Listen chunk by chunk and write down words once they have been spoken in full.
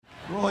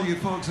For all you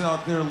folks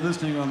out there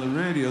listening on the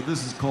radio,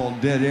 this is called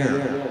Dead Air.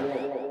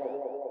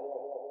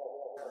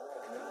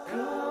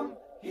 Come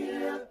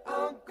hear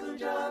Uncle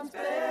John's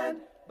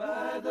band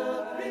by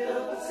the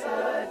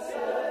hillside.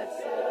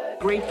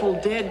 Grateful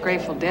Dead,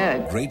 Grateful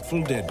Dead.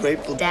 Grateful Dead.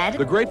 Grateful Dead.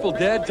 The Grateful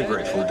Dead. The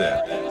Grateful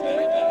Dead.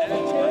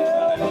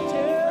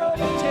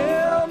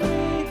 Tell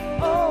me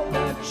all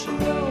that you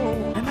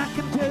know, and I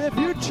can tell the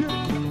future.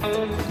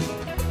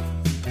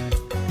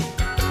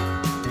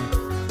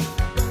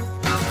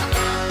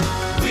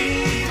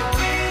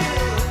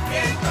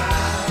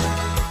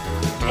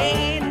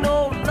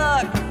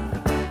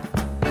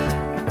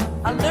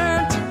 I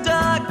learned to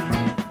duck.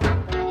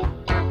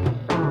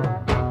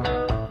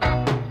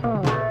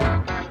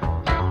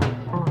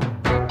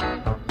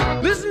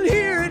 Listen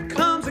here, it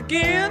comes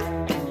again.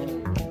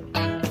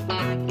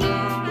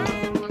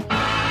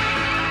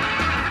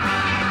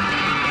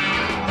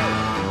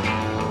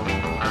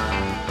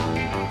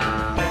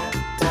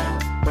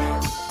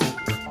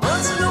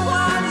 Once in a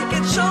while you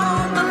get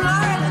shown the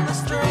light in the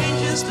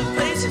strangest of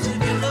places if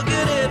you look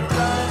at it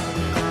right.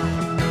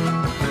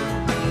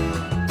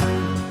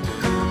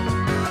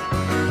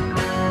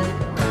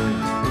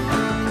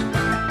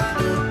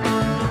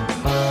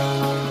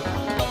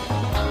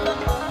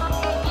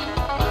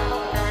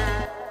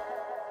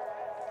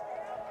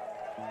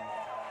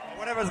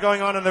 Whatever's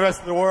going on in the rest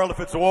of the world, if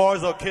it's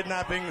wars or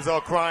kidnappings or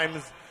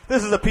crimes,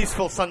 this is a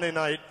peaceful Sunday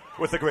night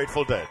with the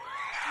Grateful Dead.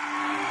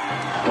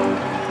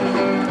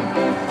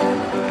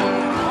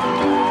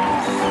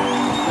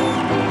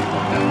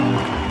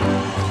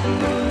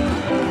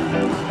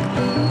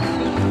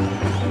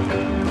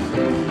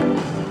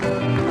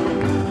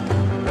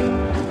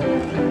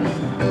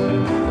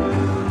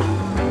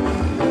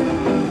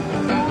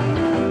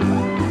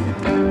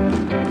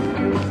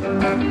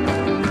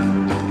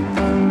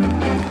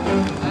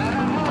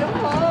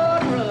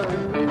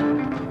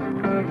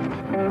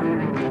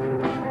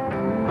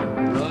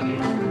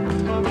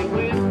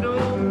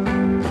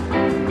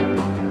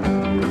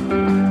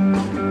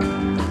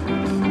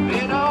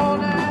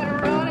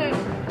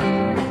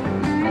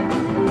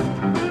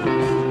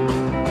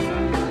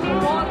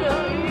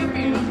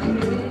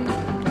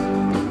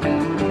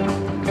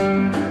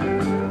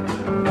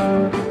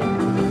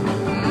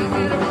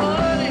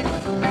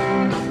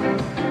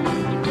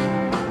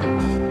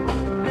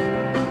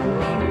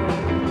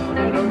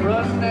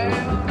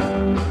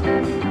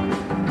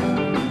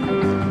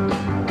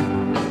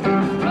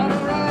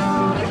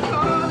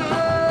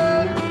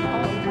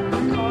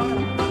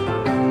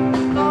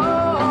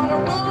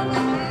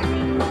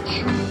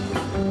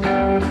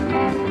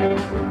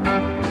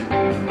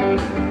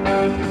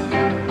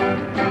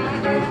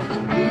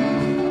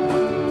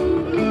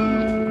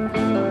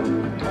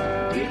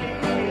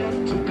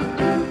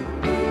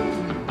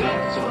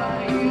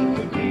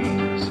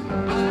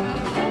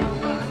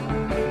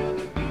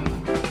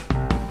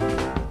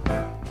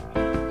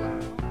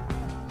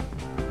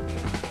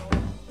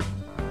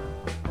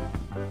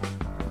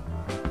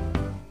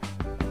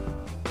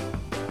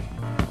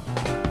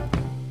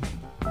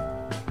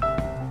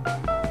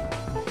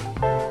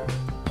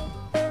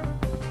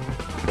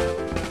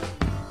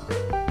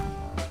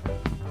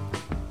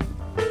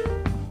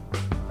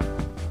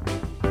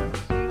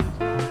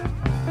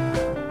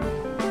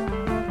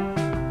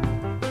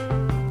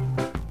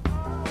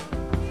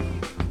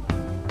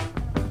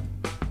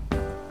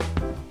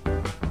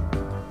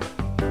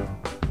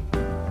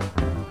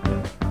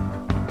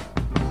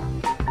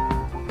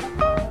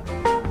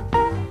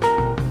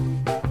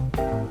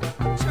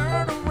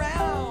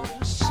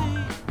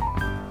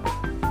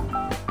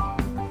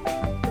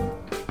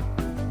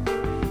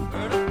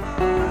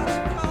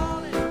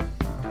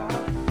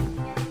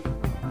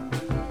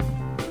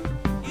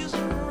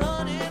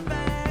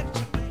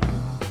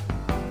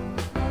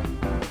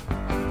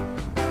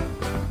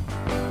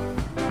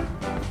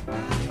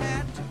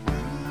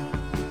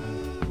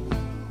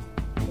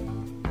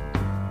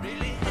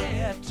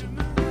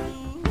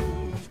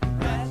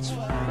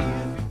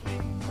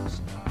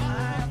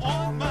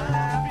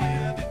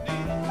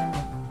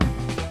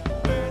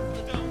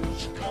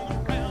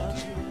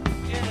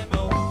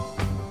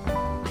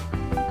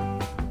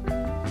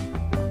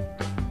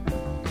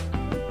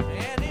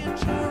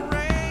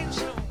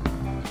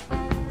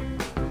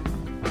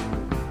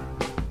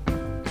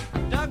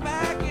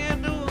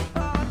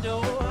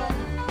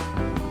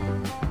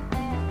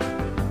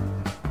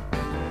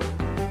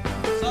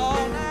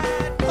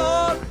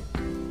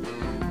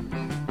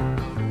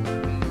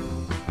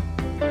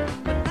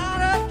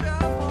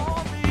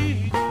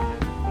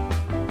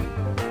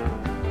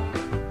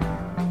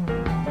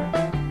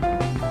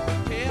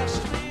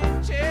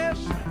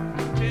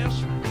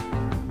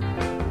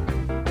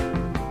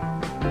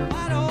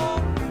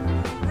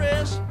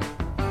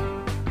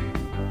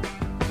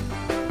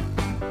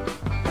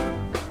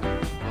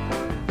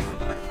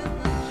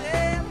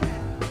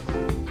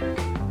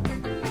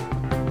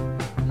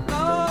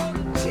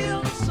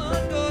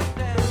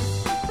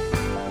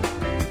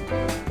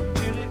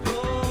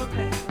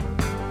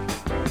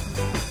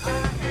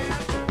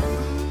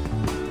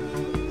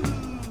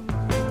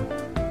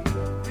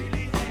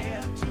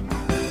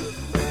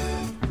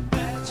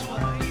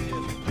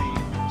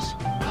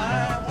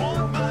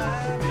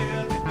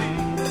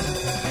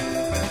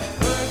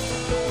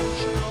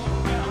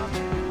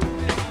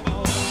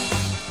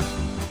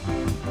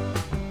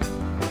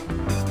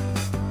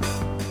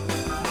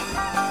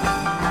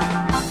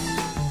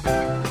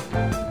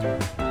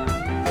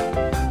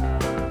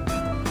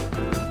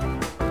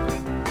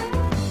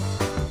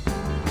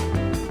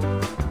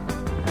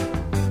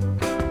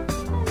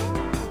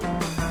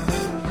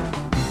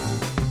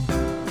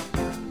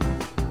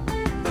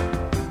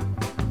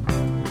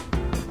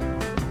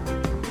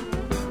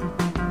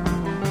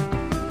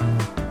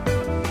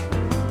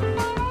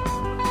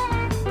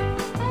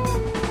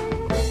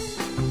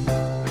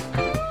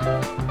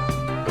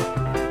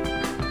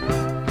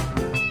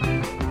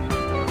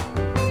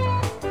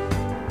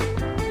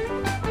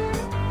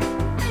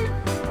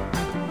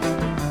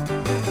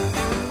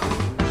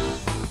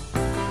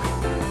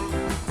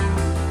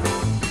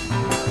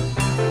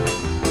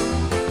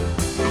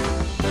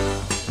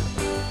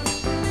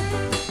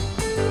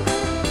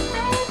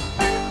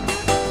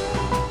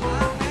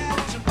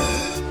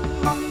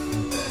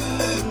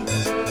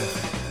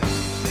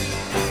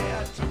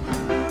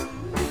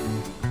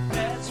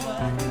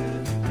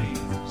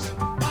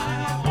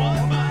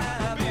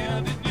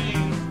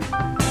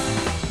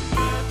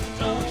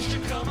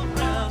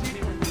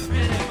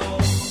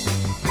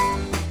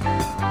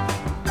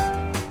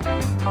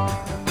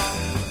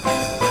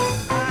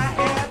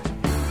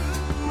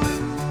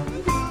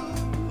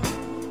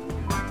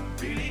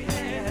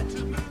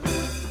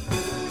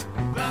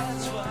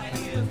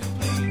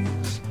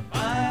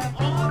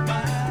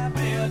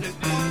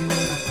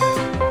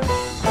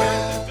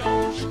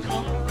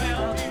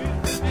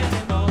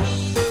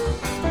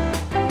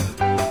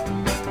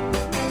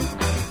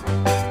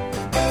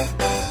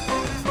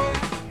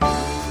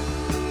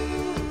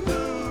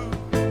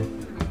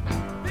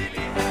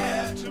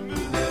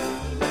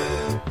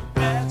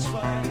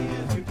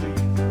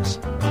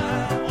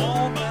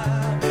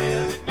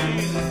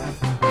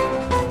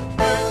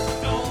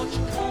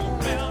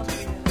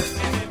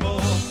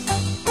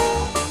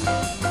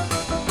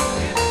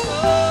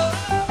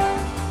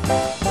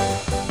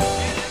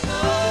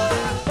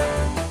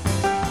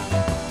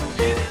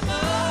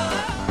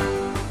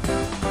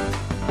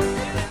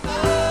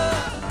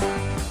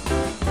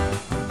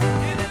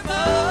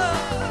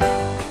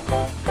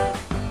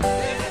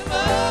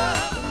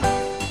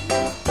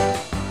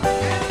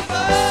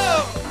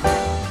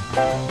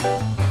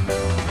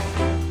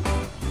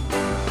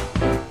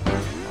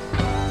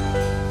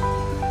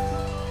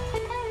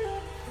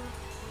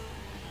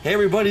 Hey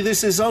everybody,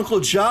 this is Uncle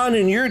John,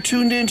 and you're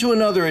tuned into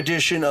another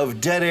edition of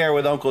Dead Air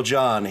with Uncle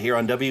John here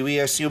on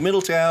WESU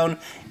Middletown,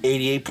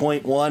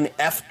 88.1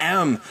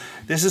 FM.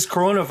 This is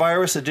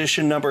Coronavirus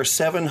edition number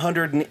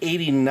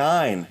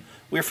 789.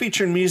 We're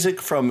featuring music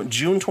from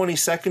June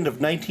 22nd of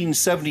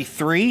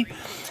 1973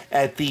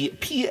 at the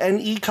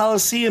PNE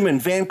Coliseum in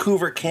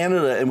Vancouver,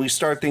 Canada, and we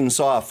start things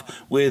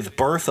off with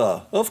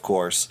Bertha, of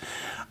course.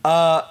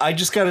 I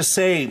just got to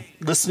say,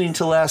 listening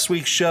to last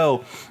week's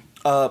show,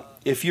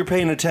 if you're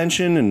paying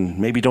attention and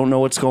maybe don't know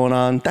what's going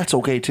on, that's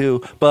okay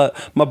too. But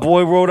my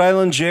boy Rhode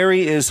Island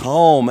Jerry is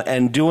home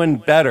and doing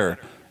better.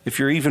 If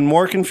you're even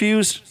more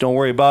confused, don't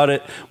worry about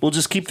it. We'll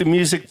just keep the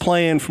music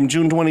playing from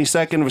June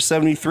 22nd of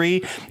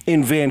 73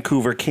 in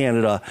Vancouver,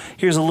 Canada.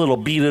 Here's a little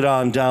Beat It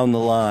On Down the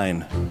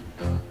Line.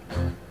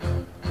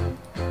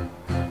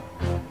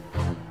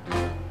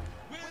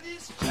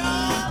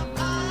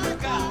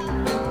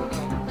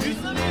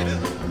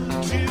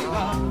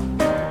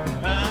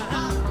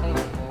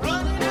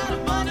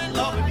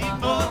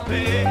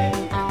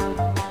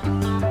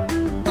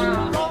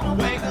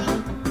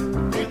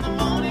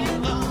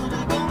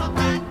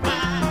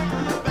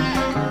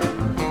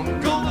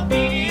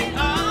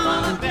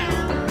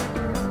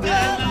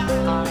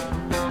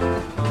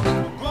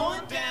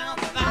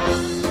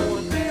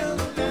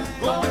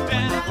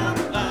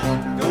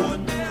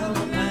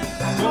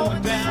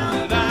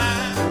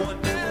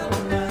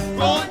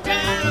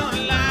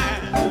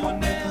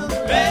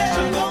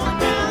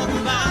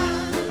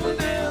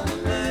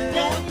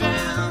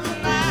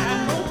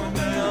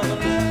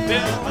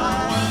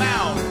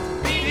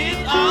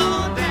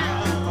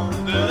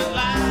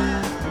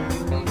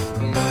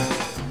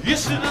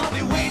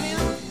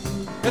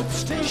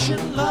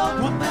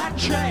 Love when that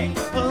train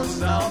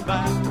pulls on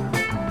by.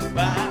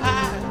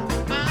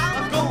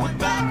 I'm going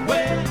back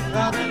where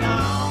I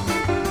belong.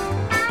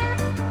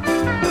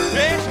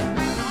 Yes,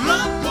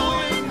 I'm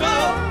going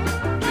back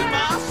to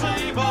my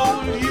same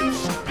old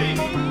used to be.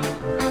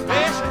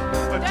 Yes,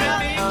 but tell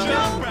me,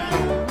 Joe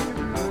Brown,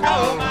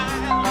 oh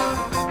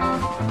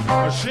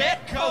my, shit,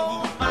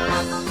 cold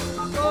mine,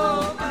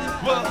 cold mine,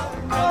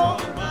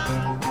 cold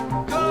mine,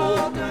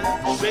 cold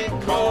mine, shit,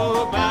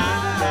 cold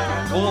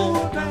mine,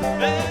 cold mine.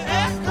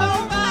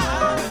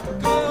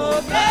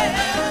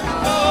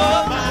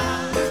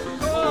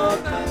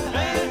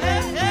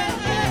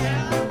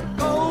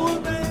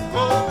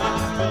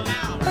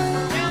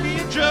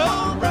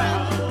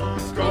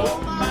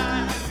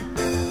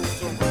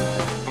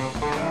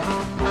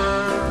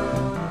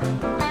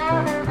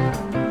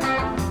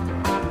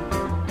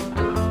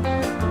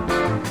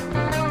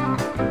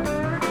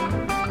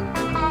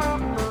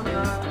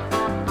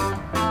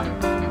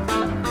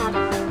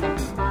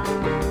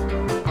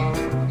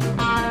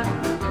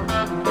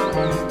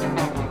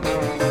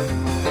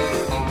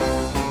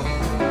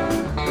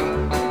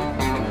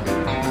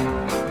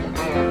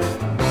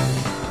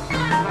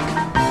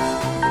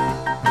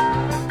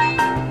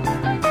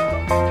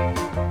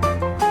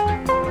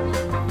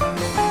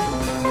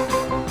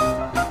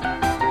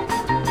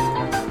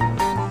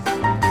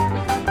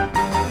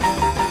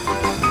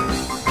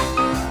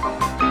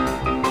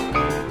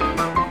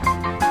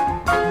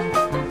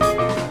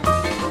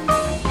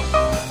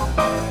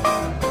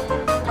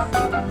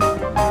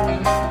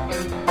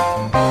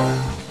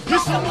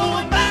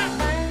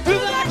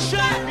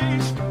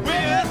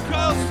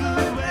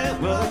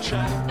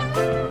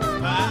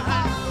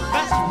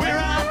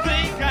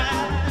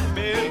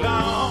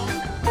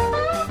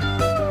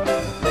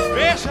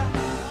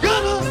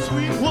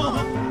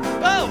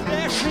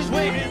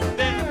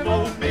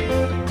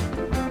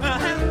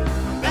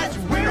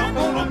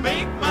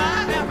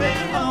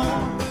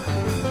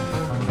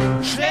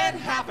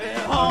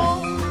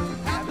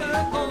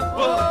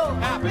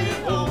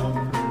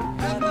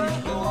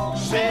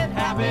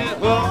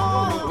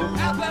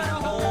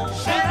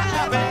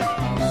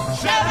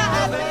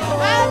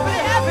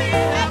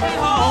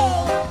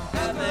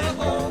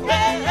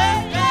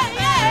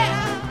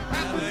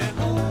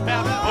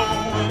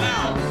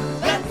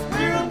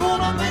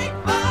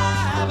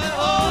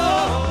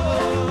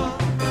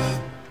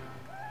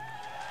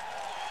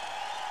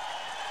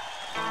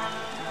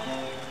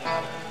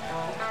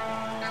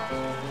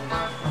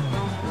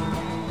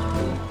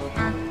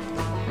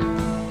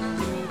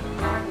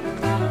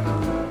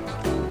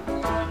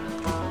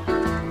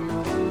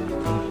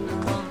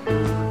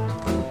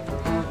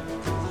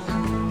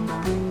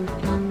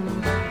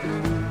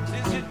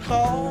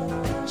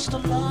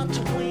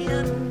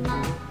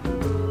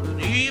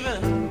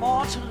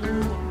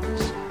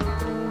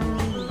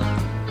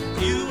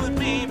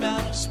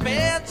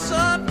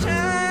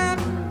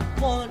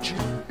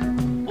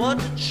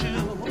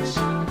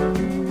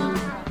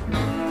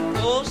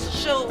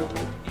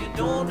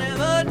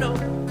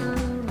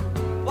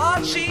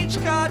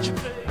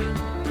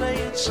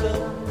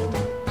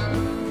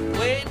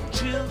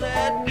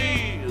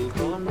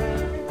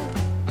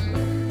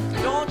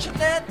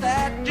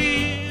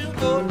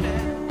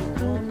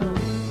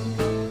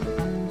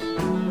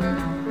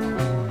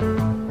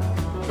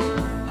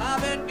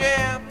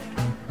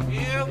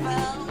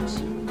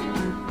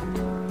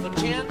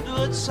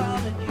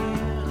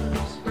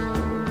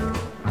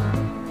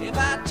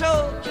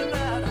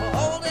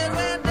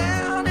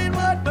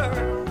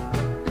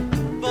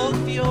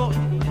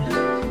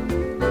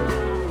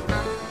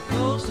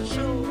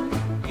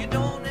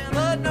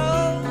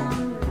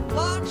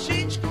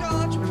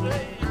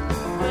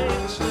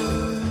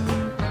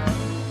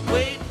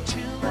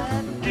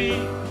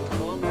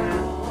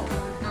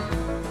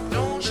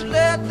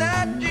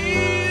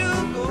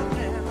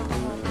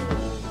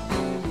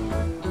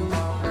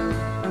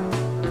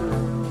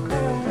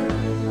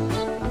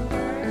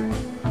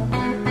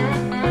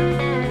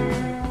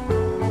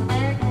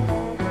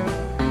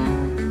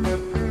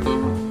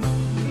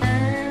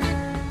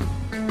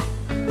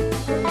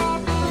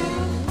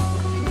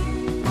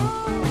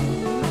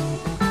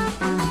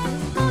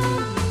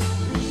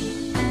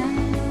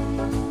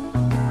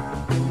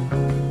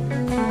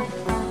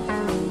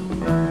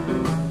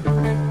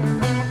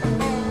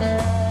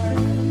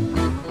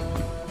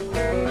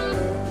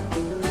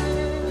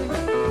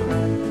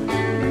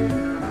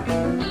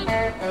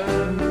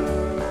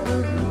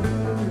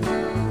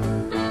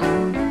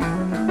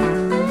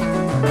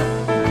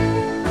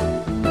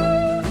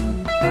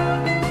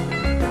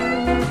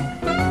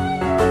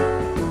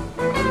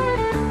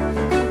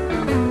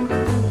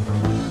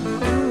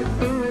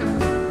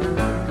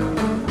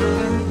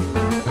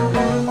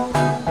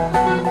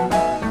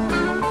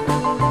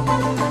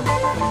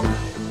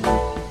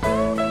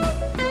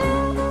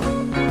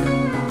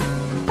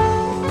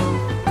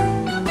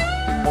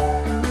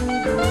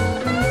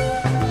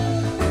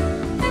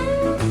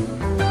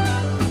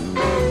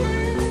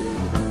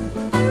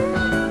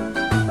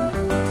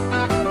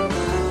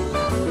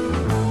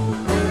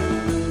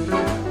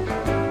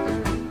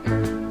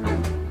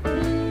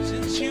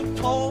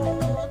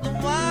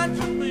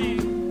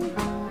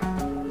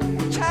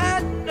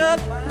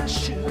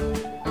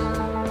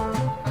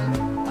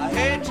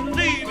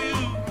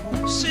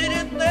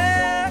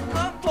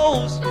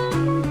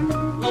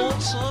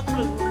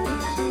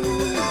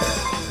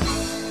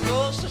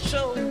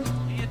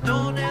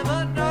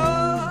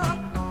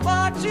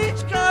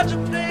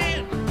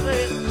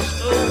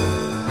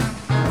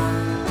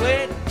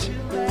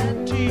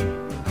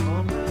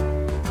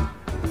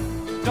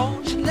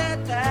 you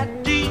let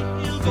that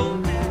deal go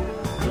down.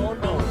 No,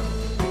 no.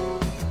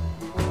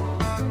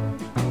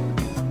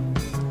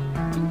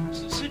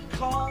 Since it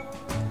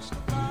costs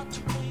a lot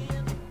to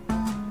win,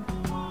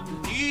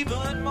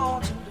 even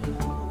more to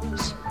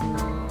lose,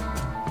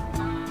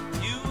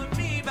 you and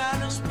me might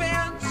have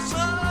spent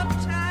some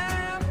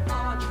time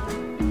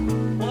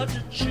arguing what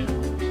to choose.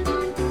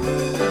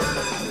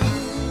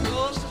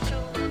 Goes to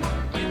show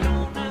you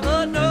don't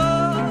ever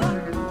know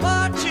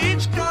what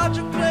each card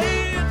you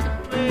play,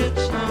 play it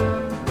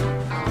slow.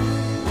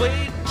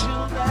 Wait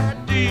until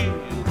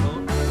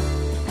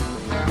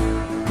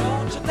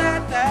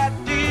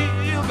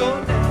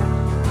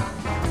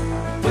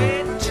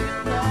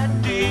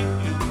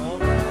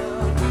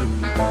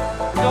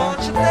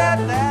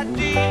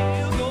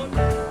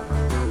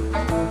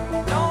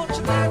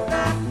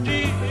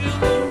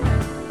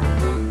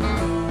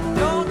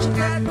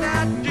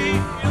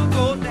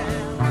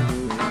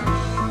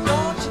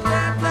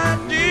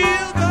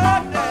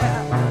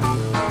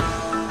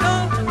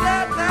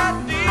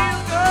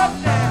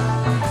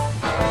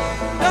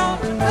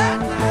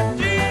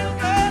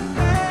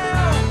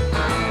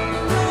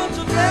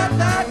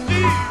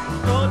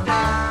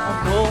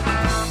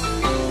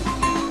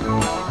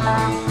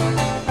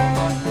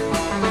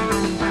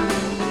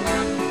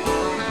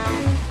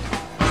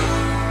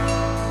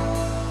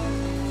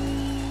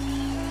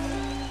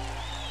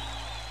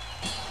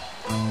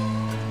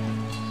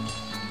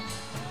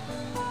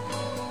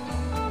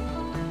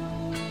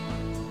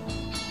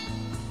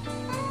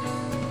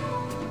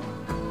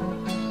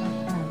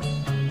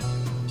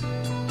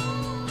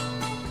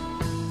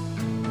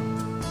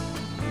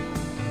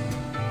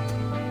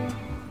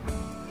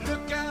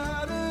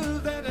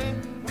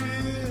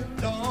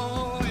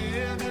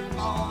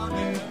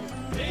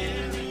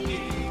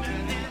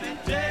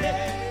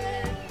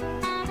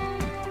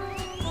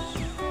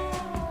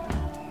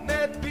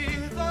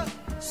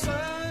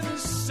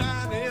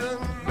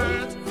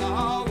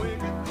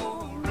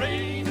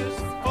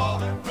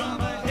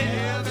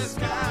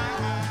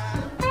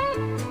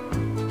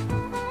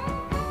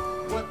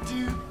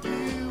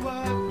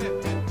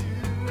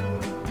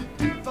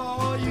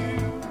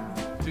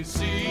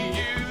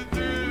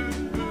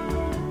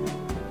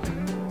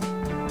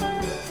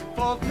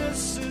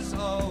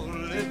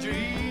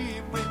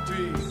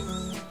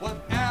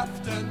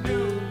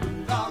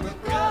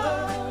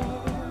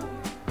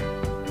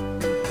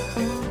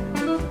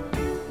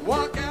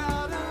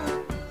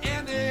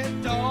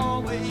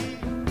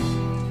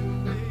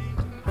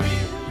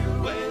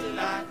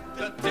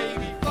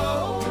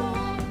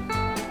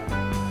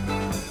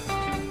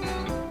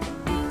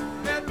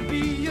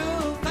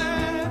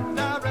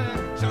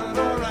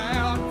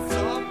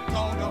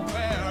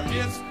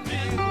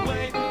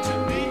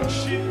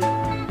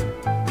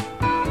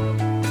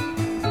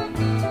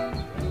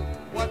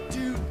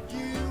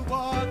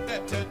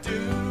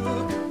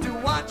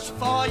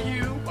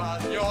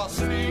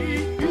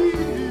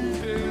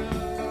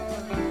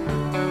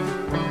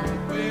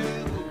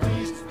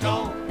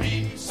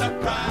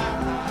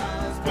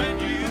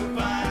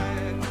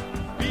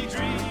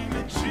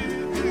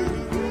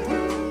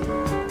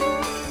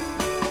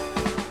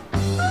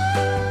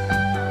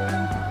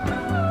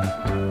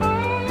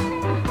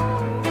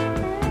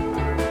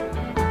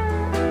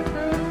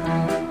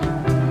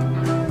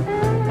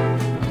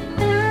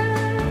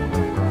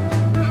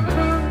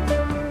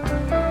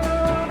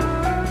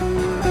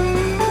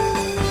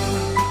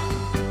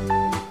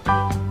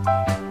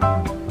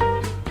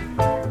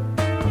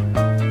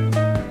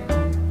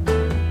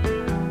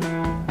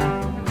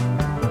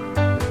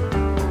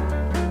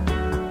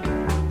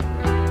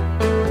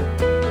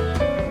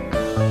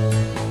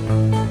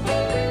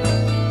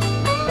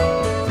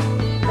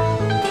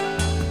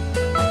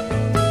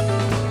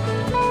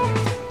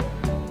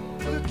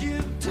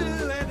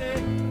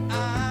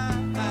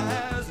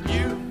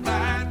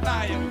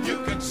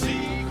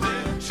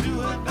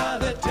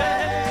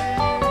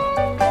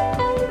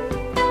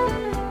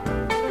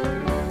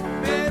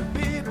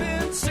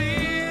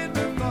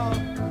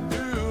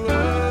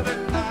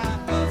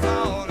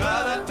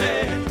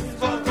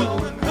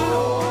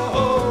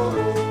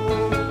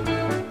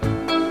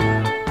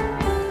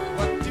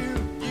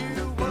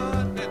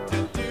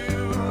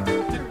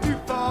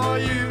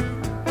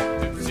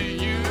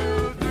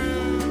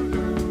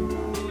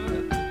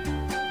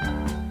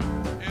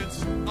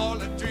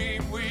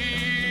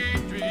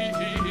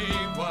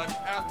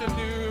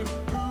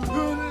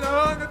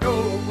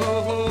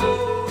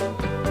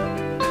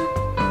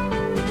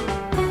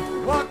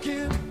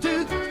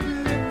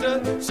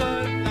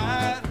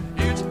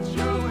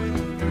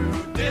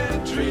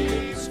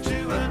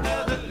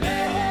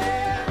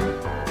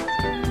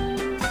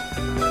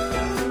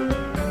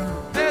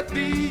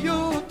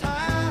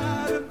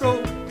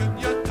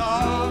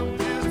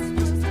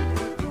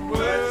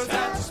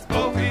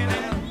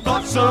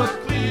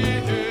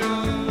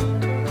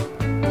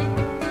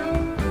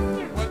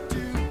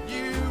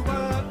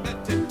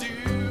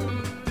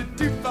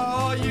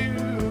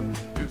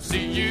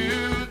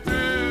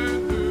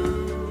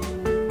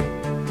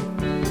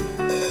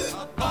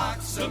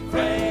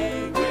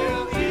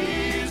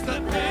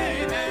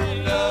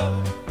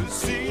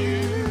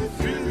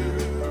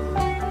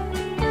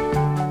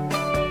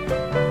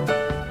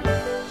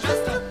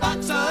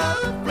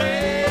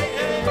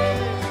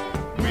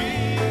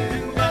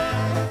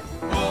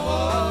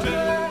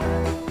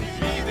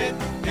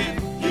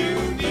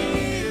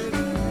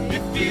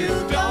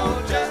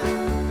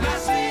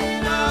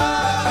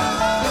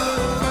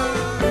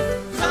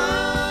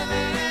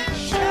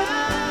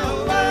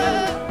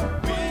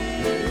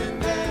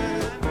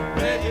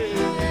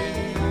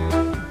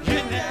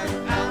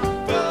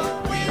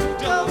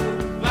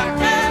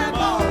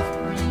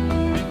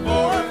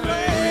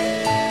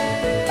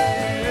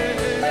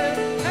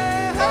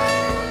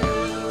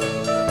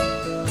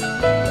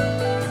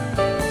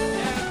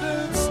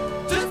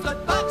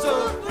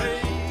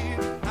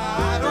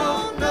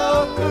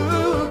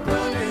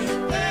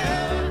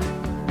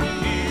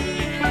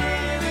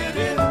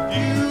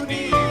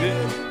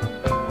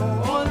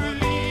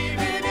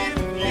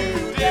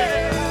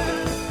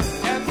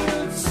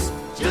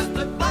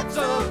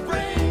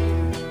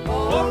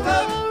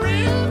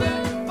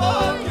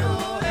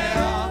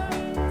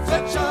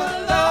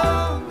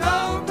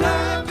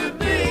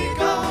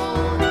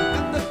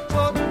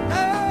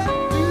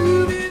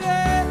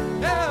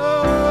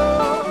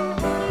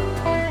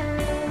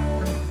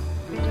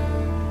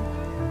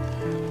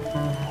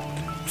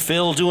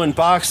Phil doing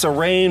Box of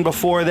Rain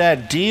before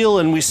that, Deal,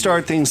 and we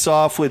start things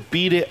off with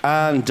Beat It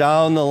On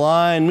Down the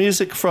Line.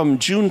 Music from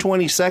June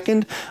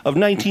 22nd of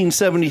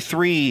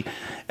 1973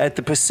 at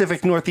the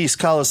Pacific Northeast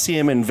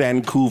Coliseum in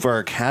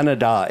Vancouver,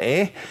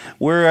 Canada,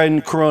 We're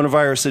in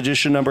Coronavirus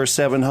edition number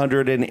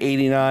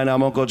 789.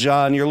 I'm Uncle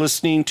John. You're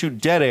listening to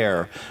Dead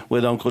Air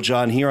with Uncle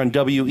John here on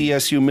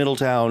WESU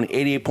Middletown,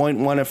 88.1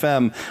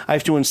 FM. I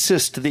have to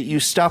insist that you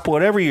stop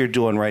whatever you're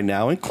doing right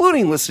now,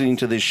 including listening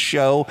to this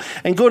show,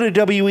 and go to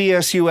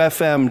WESUFM.org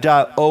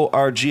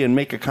and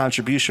make a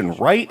contribution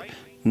right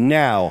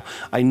now.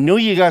 I know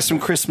you got some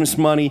Christmas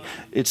money.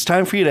 It's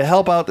time for you to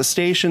help out the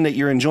station that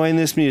you're enjoying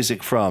this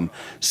music from.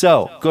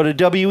 So go to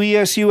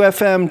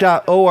WESUFM.org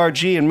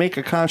and make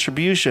a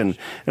contribution.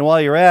 And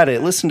while you're at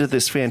it, listen to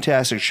this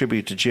fantastic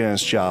tribute to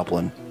Janis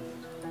Joplin.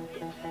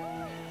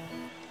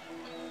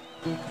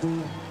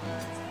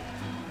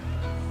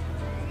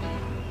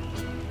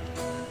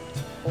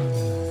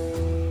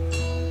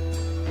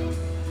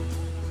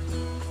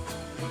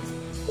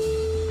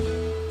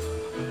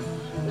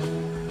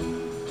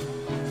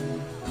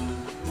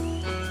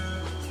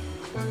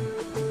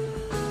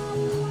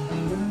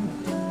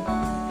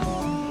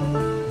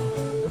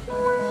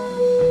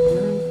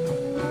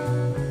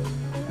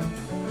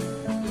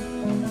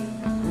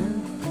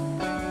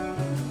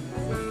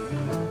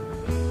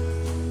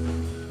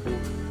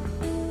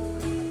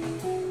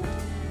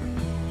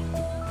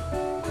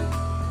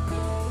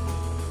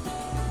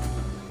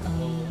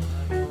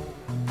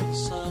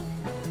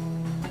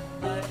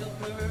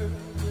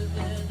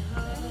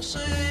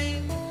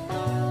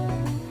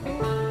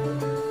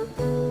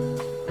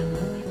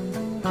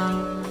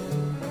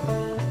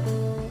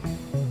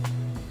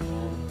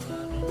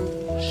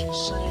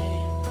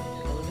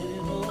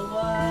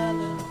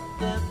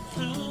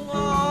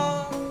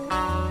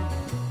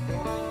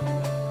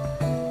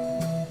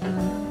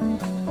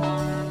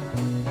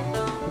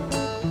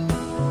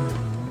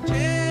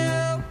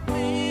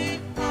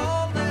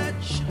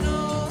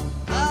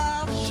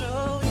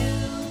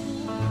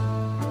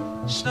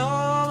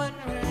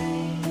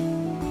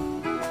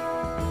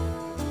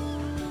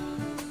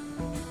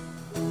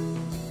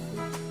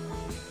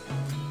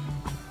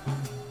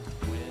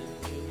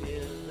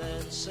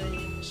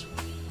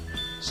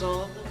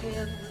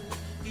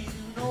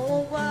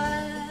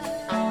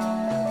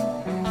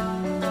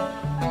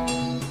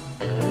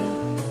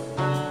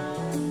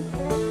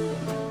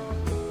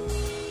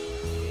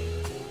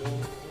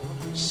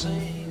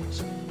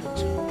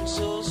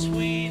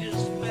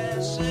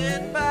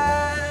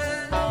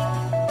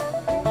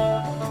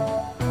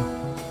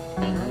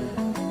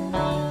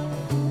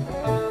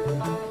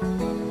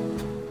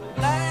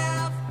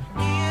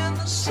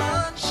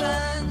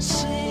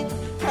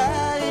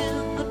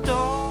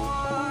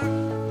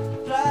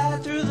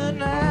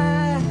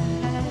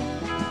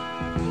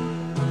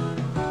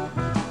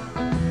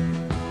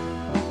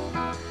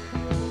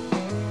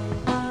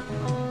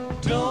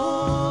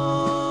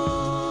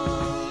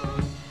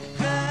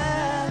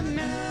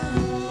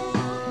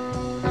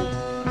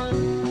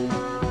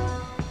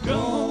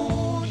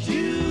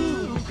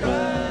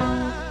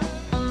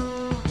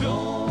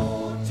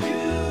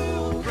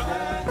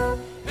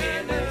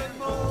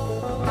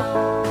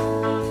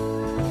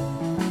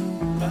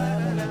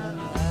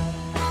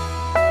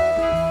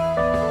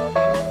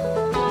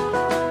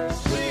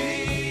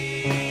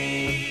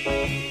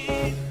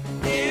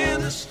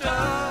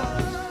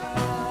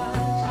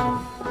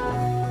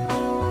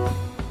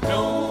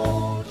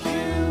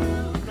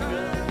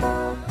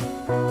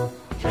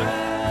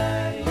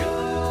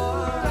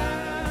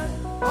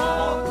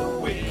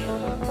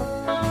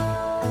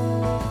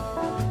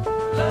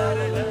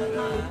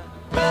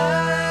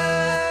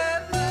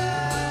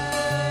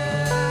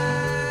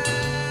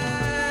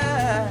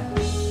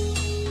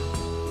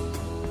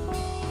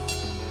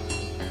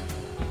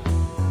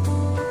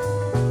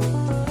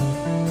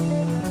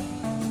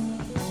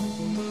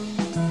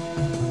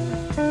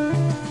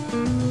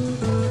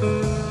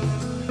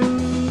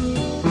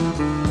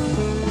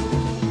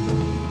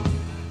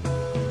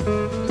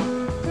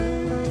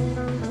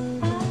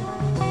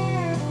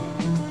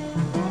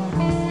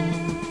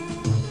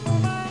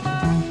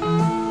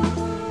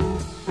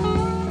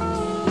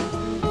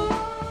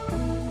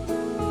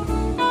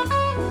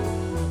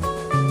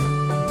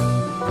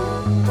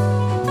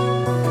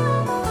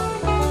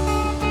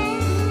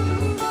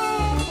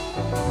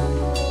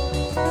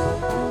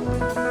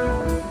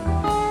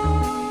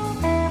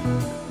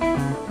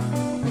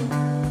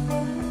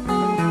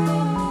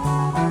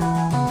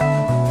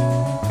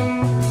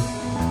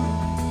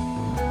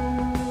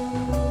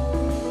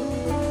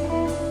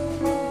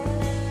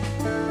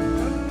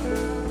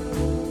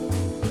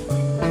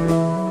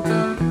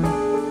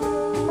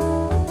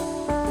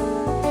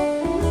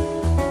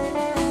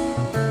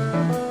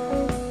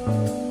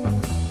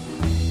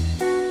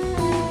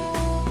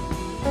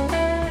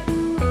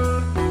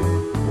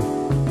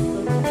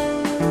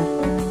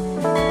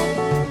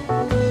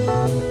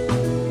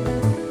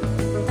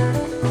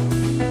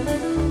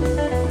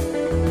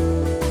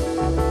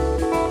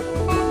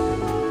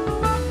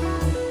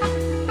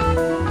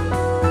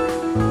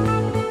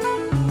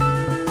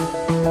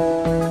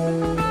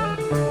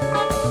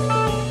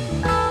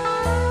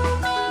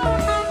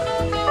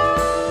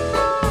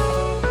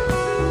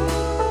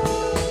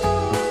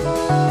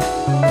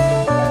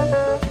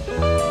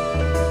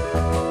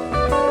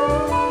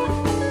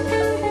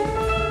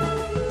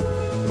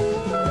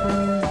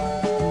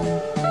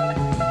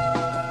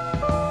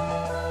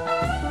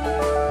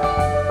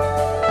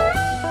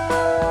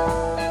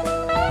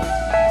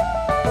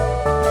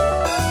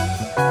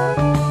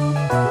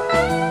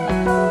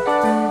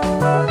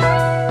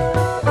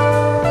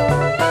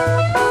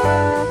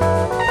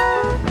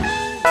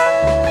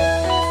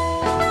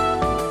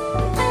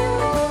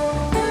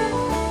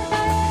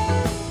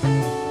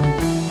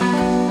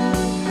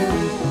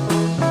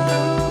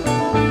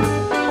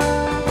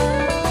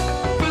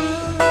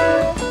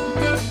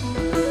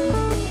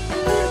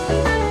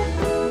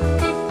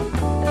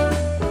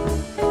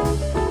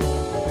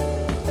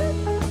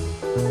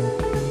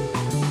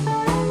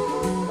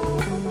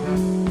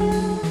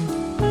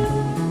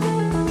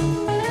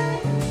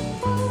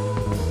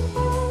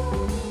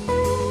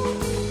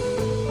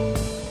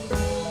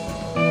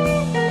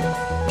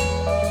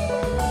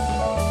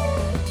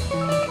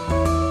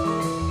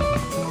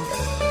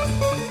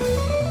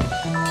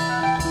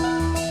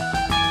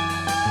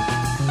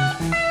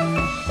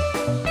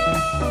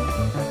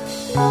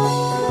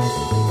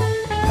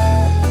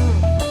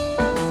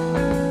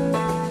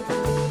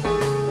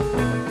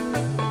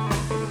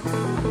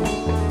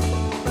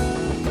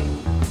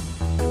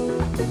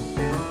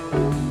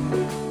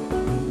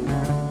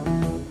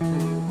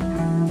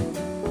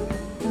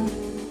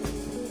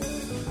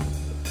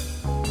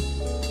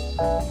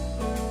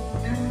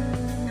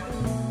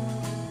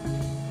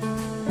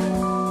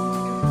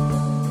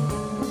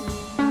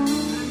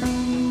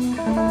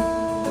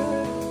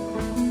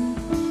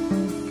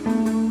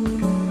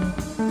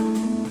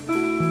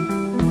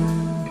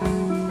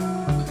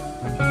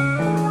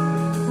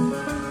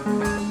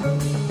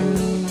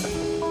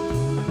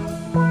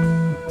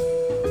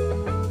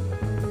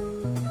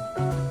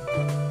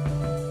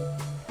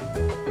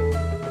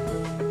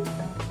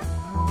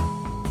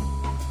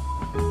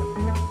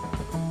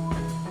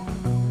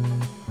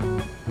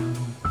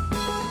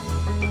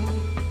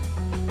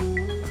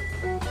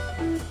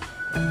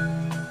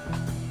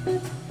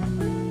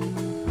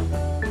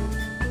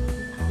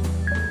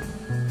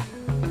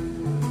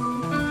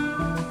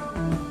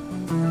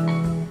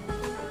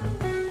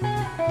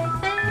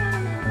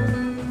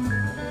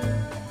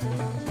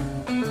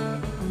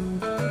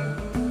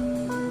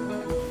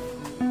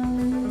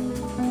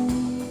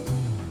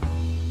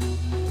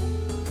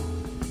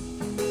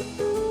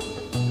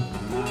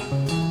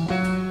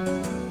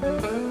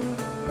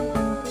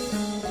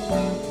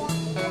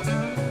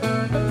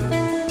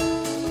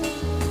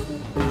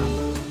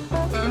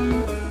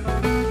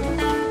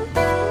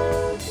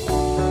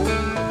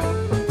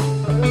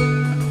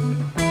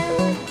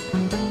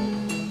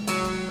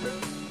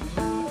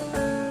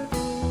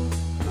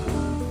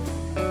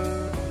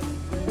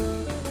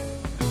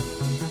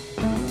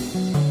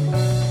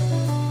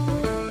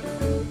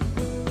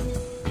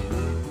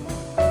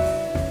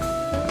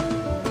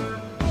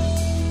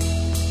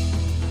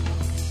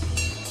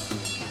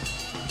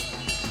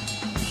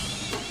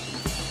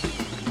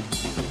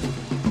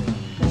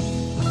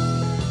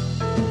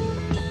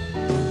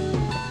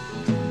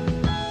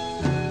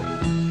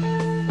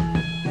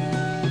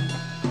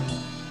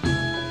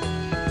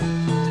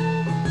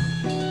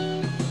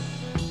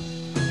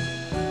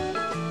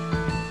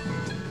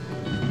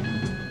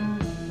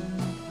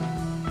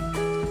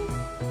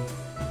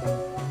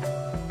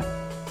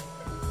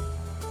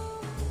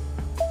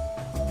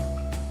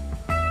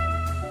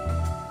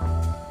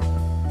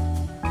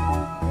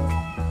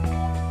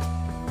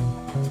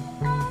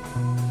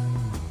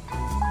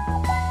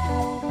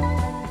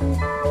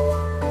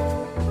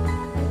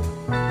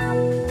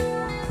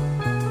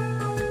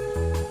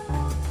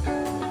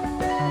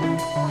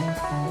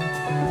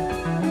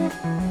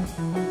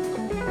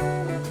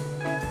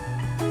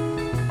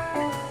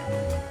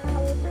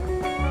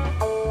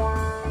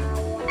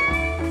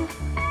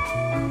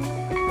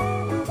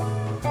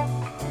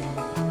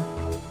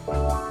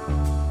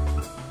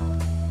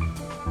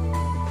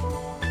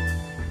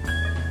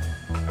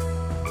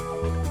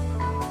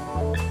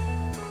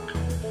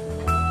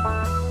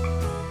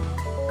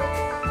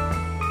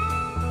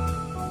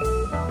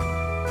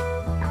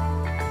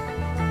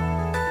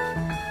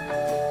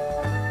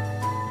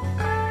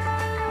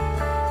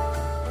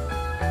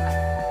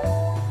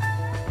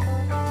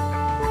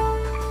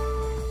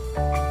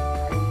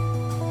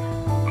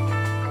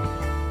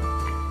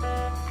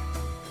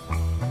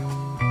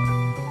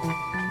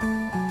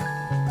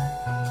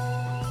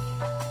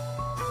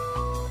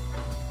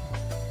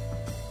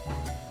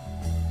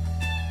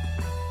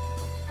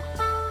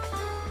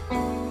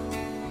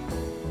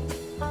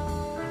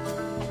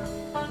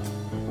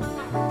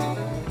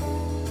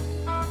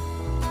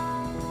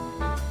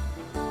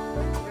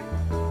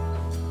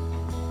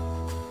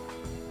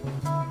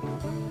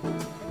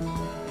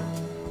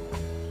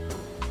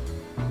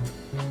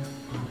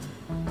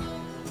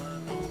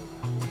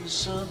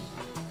 sun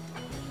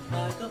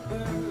like a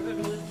bird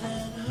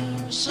within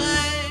her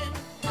sang.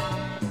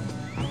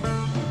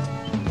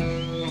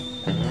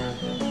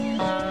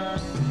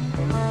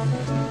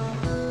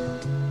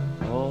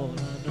 All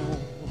I know,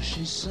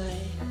 she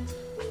sang,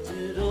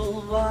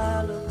 little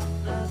violet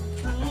that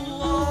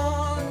flew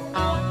on.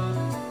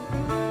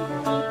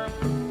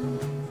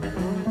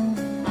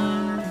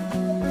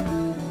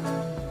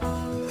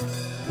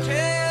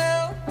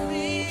 Tell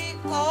me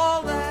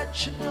all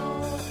that you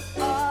know,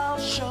 I'll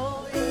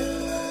show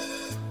you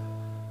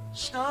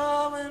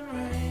snow and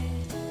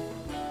rain.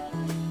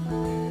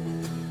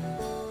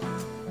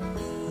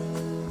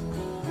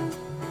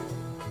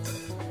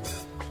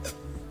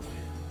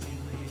 When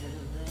you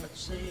hear that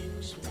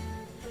same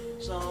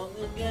sweet song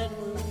again,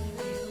 will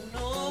you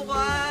know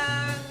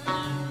why?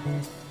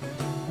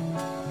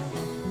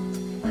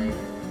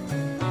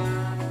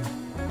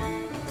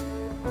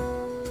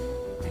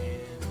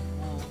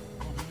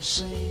 Everyone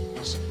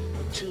sings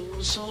a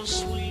tune so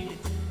sweet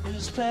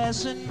is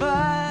passing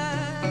by.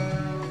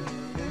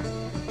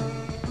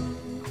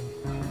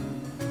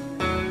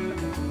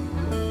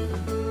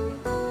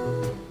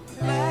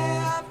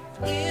 Laugh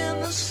in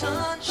the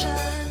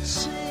sunshine,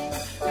 sing,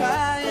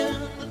 cry in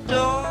the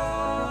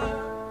door,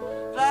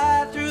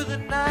 fly through the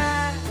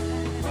night.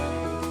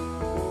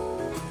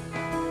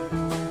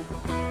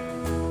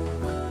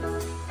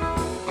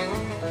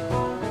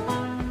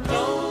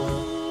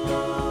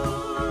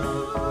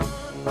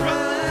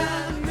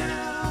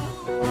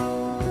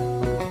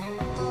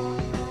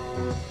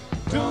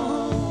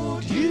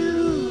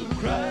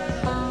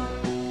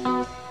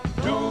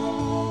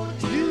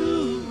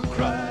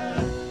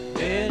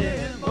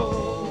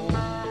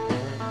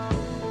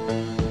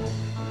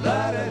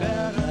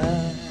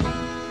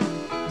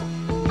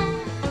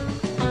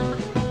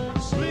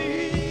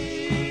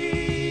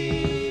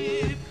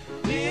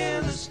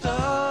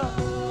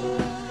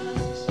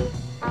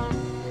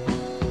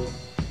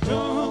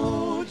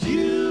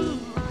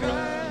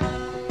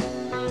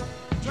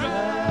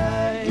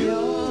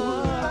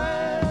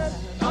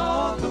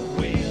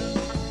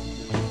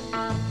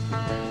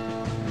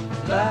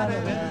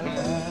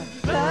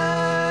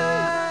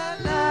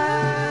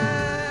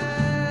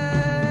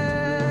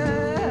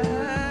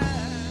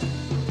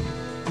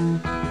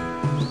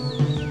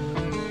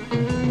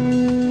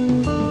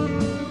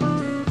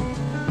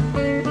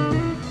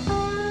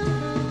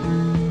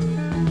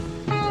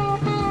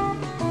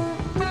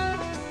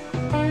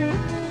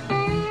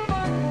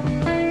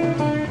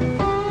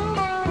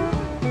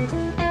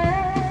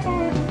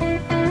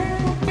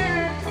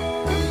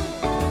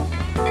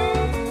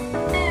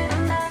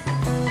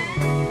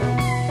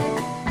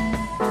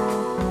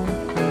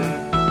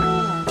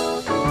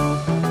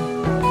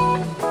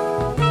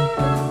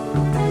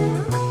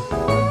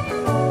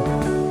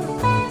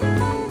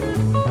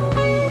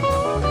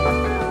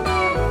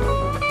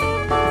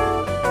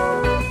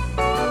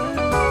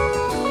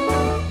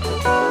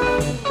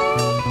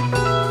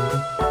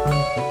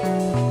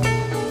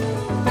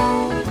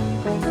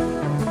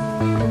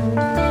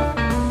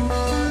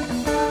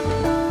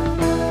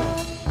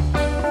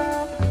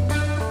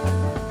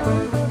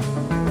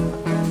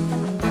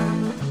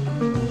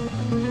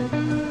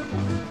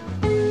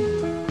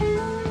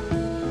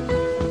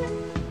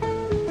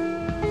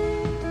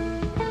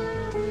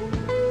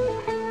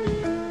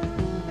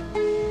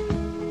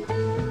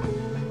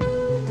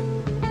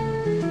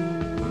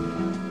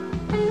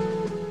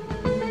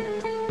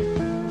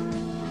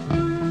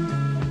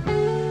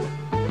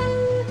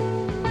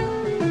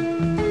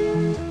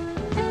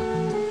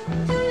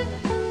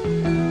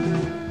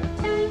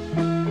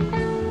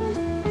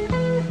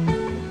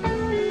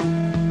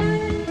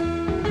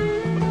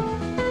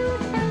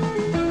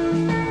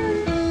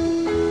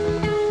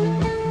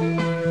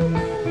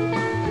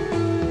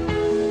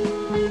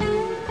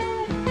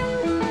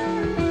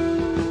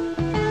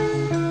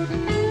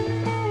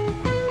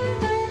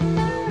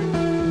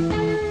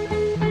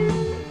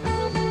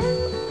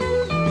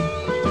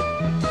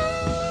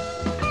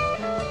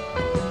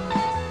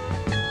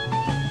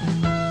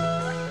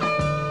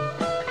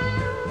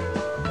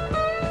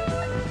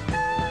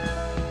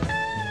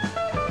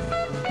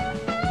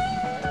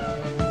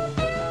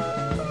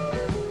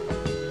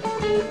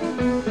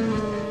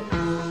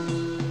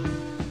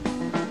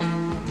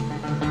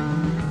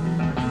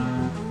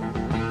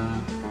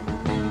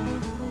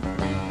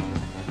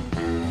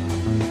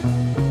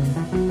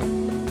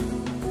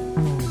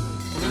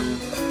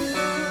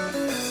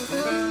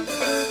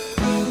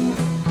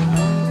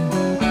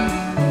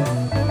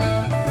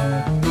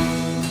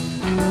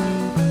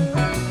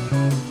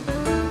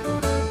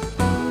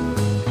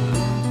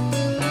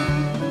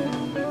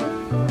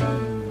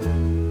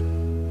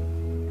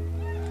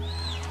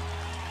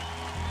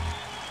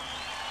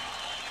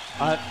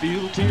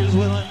 Feel tears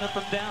welling up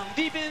and down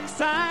deep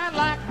inside,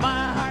 like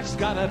my heart's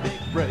got a big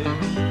break.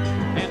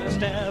 And a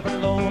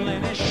stabbing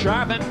loneliness,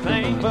 sharp and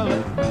painful,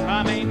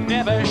 I may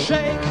never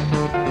shake.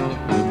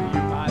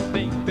 You might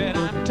think that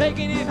I'm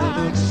taking it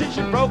hard since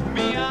you broke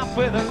me off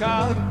with a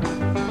card.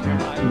 You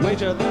might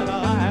wager that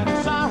I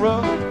had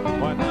sorrow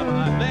whenever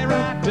I lay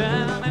right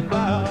down and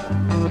bow.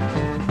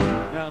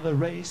 Now the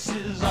race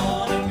is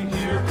on and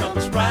here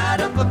comes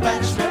right up the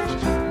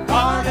backstretch.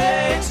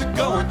 Heartaches are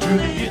going through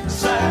the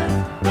inside.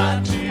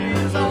 My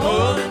tears are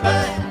holding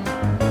back.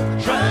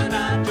 Try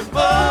not to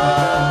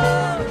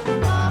fall.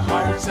 My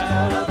heart's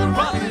out of the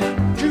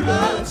running. True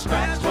love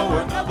scratch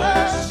for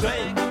another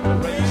sake. The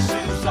race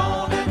is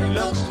on and it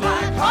looks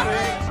like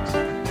heartaches.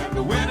 And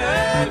the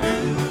winner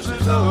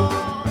loses all.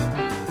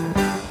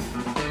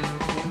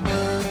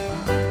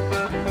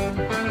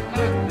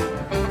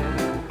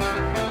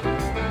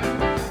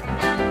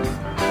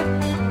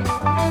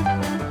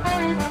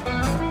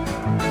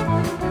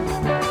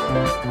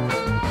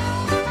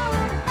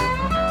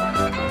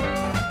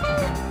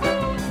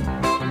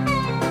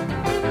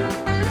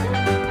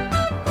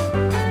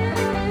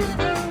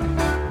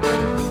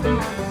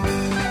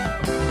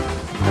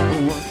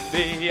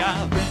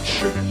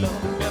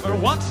 Never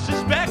once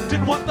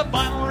suspected what the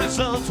final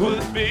results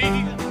would be.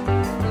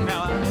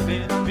 Now I live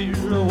in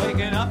fear of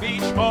waking up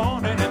each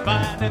morning and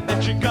finding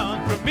that you're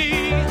gone from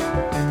me.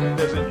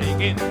 There's an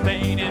aching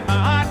pain in my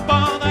heart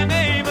for the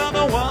name of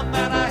the one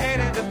that I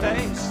hated to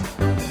face.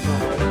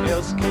 Someone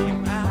else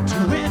came out to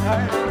win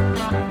her,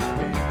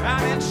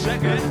 out in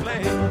second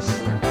place.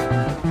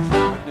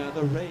 Now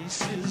the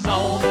race is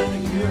on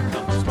and here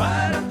comes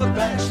right up the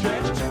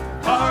backstretch.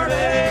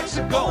 Heartaches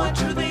are going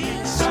to the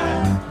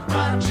inside.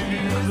 My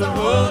tears are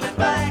holding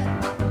back.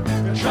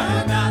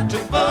 Try not to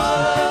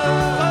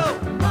fall.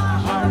 My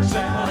heart's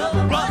out of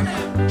the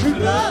running. True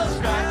love's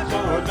got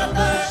for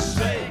another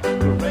sake.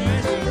 The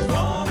race is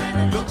long and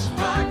it looks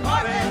like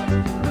heartache.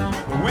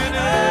 The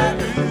winner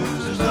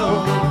loses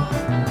all.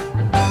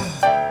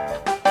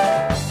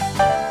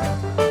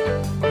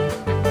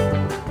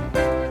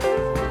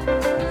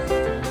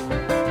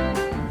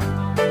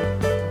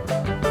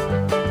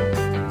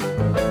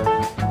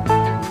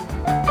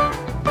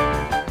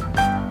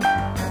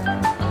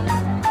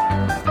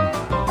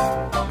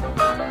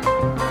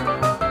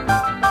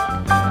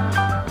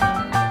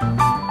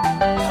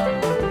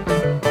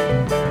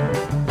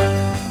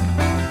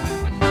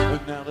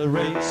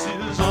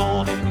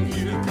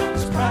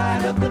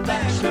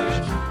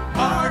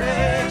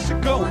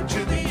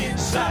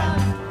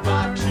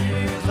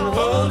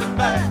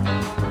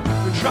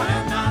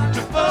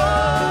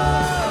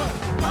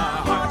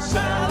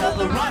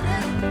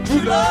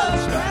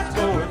 Love's got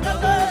for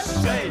another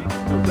sake.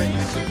 The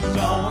race is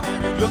on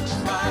and it looks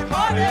like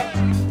heartache.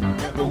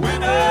 And the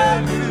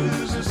winner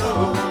loses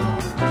all.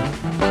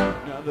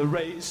 Now the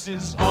race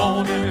is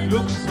on and it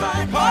looks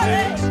like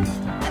heartache.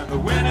 And the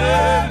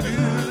winner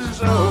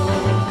loses all.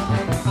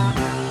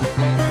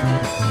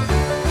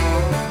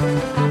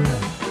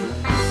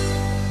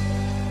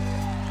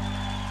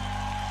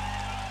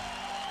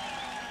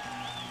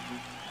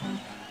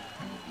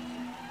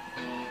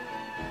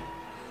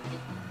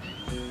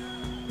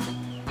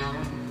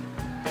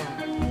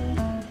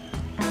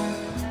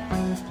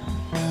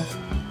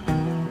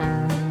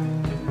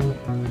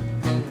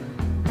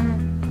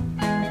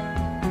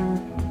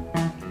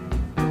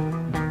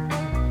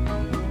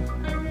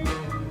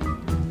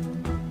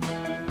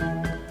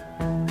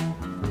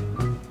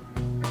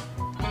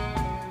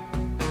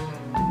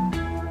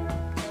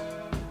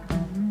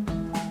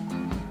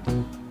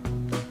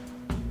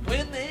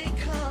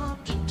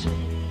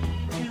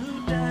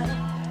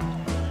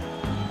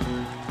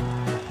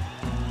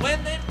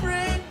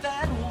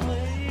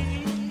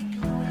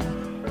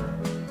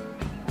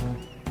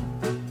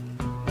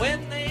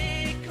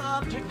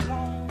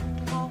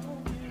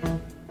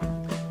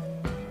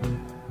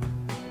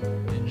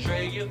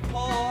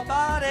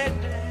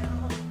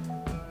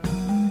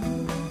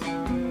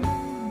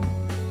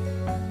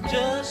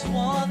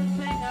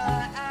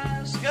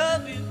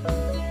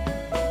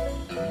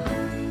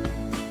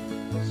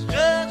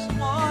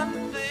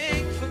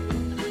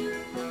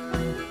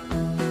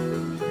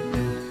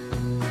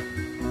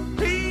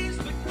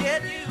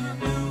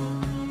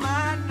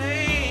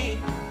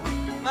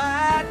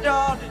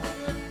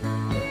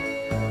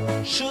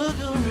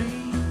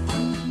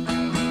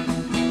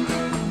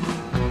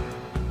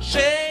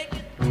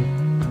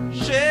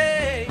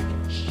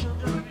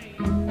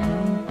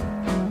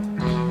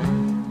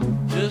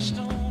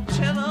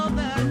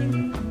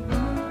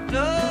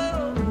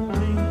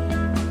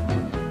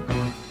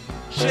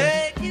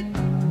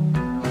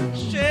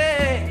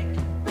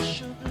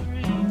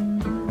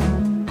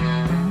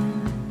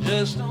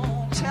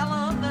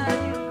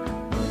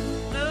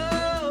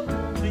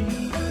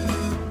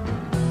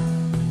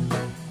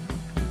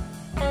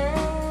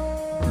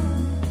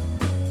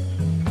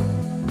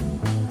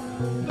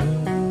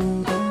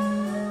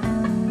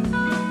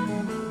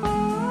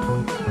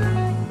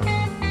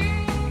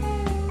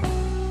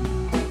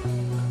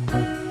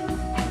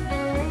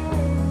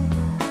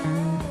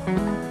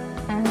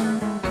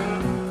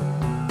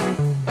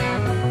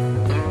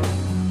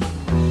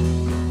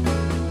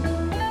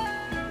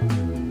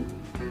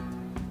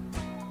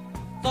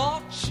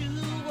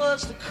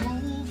 just a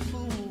cool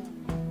fool.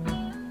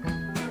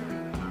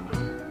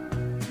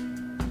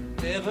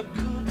 Never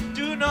could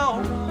do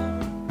no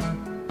wrong.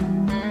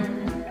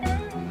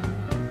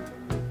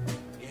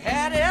 You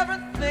had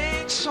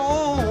everything so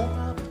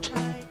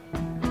uptight.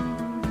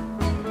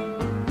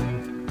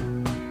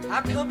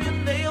 How come you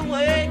lay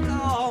awake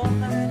all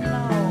night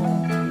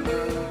long?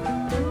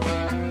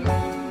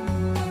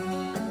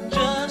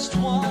 Just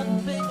one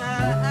thing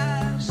I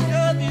ask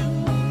of you.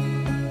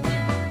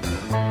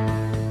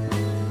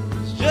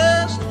 It's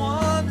just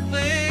one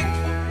thing.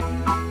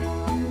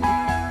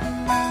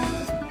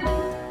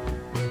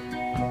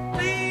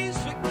 Please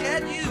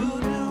forget you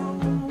know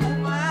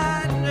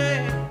my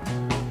name,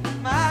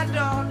 my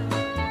darling,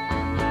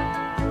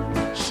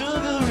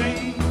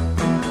 Sugarine.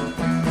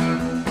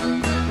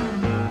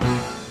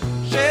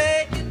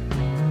 Shake it,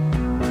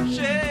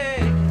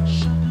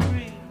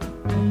 Sugarine.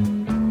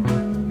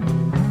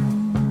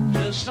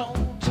 Just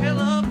don't tell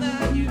 'em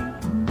that you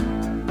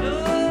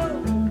know.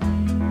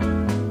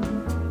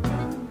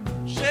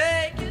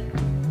 Shake it,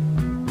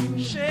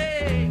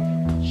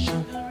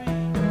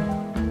 Sugarine.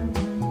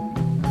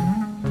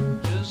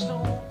 Just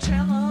don't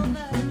tell 'em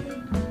that you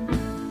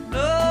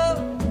know.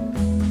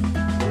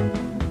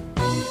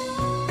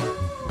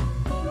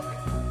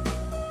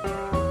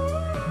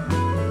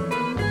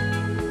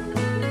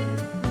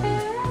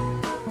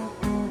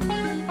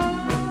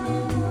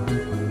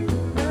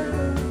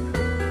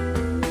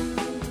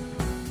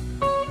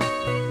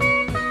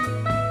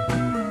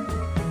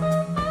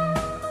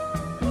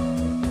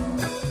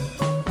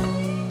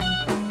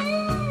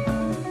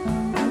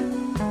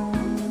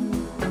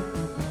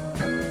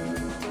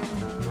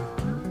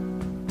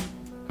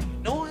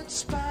 No, in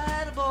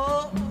spite of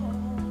all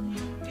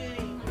you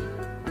gain,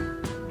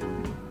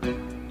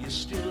 you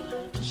still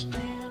have to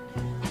stand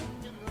in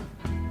the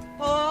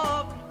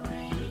pouring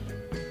rain.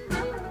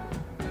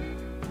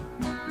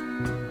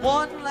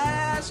 One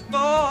last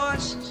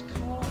voice is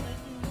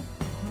calling you,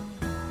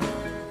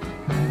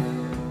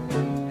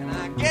 and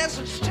I guess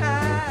it's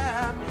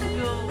time to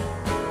go.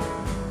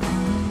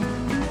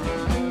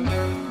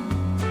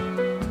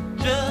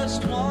 Just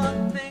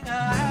one thing I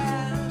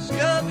ask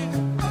of you.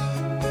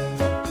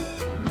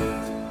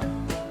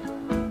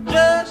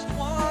 Just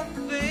one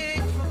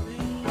thing for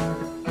me.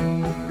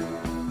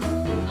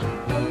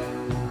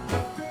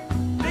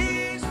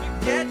 Please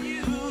forget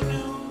you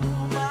knew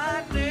my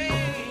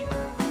name,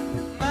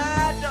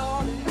 my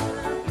darling,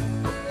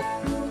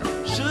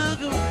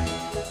 Sugarine.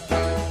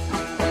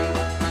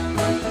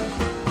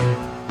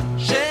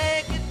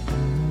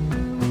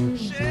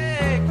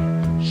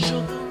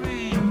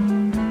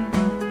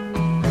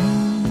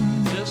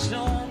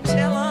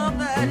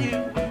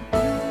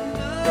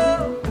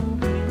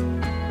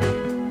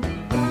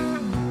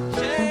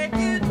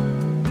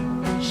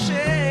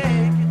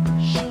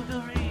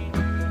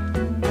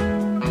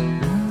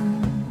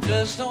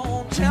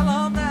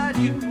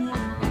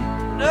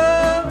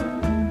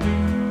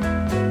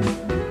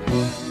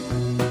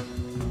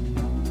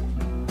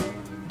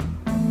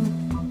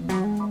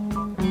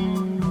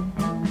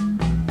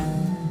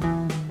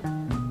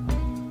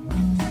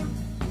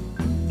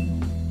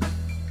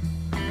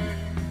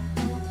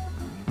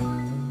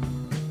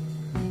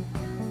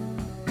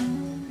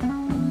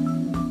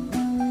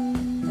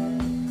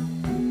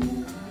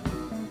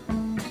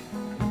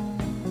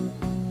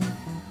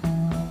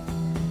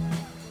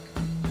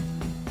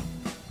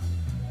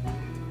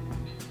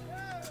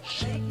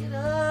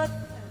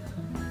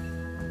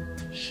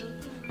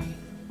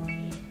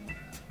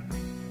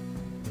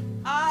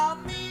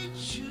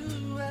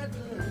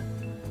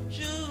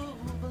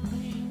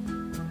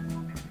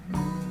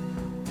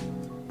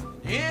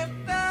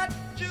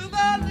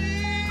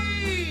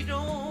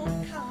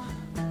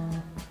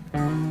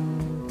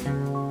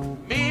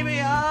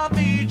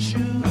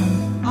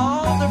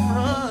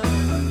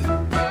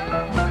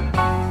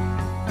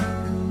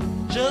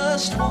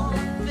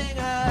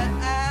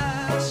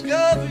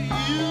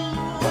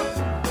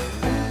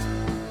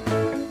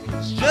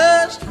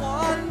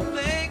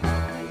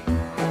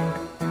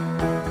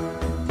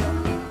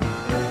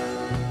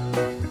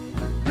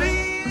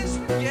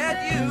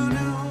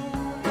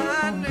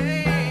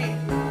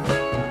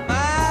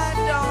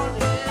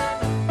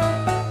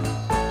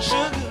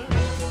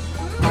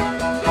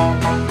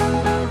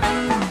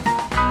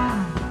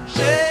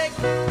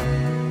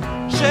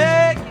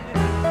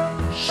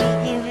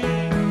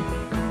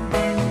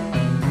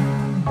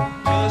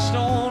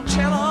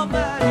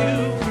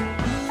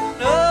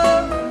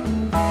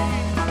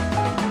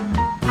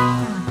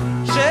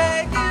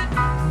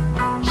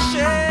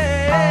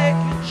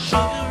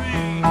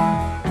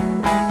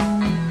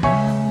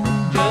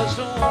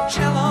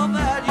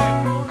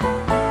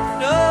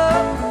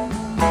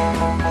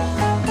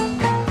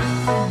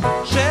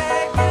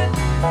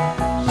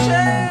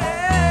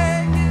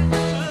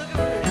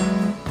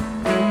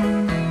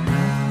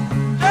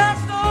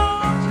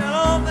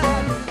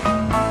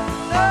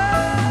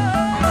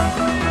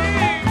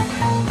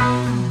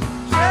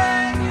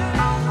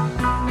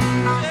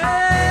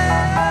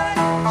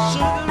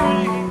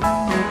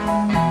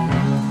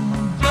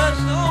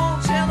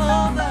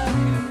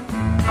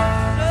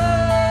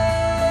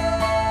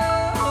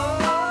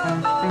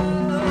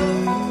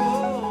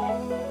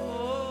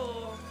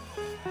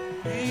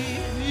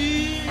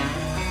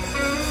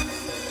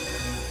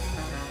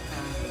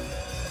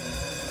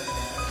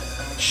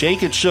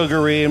 Shake It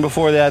Sugary, and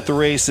before that, The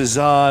Race Is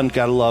On.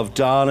 Gotta love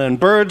Donna and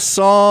Bird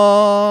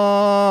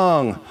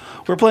Song.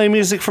 We're playing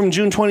music from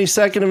June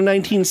 22nd of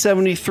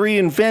 1973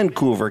 in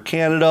Vancouver,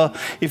 Canada.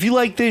 If you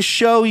like this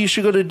show, you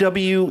should go to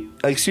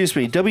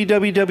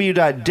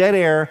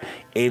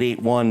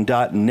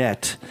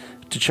www.deadair881.net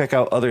to check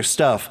out other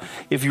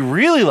stuff. If you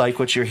really like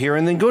what you're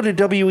hearing, then go to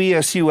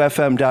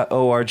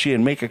wesufm.org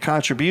and make a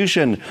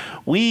contribution.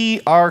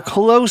 We are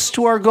close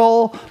to our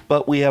goal,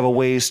 but we have a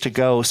ways to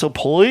go. So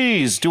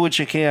please do what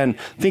you can.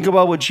 Think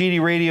about what GD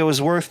Radio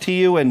is worth to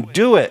you and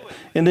do it.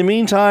 In the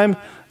meantime,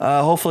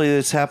 hopefully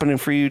it's happening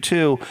for you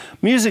too.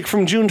 Music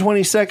from June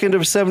 22nd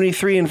of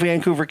 73 in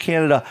Vancouver,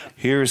 Canada.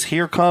 Here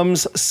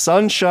Comes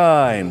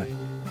Sunshine.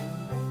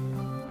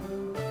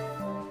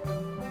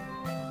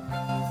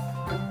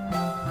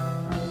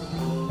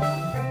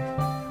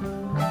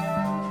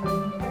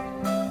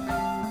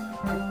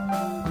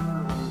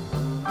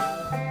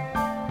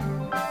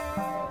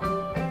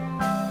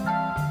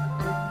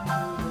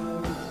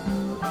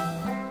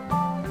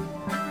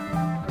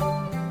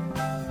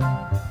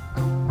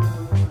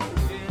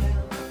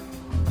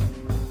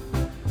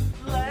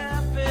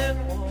 Laughing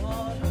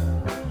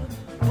water,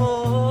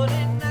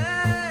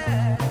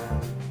 49.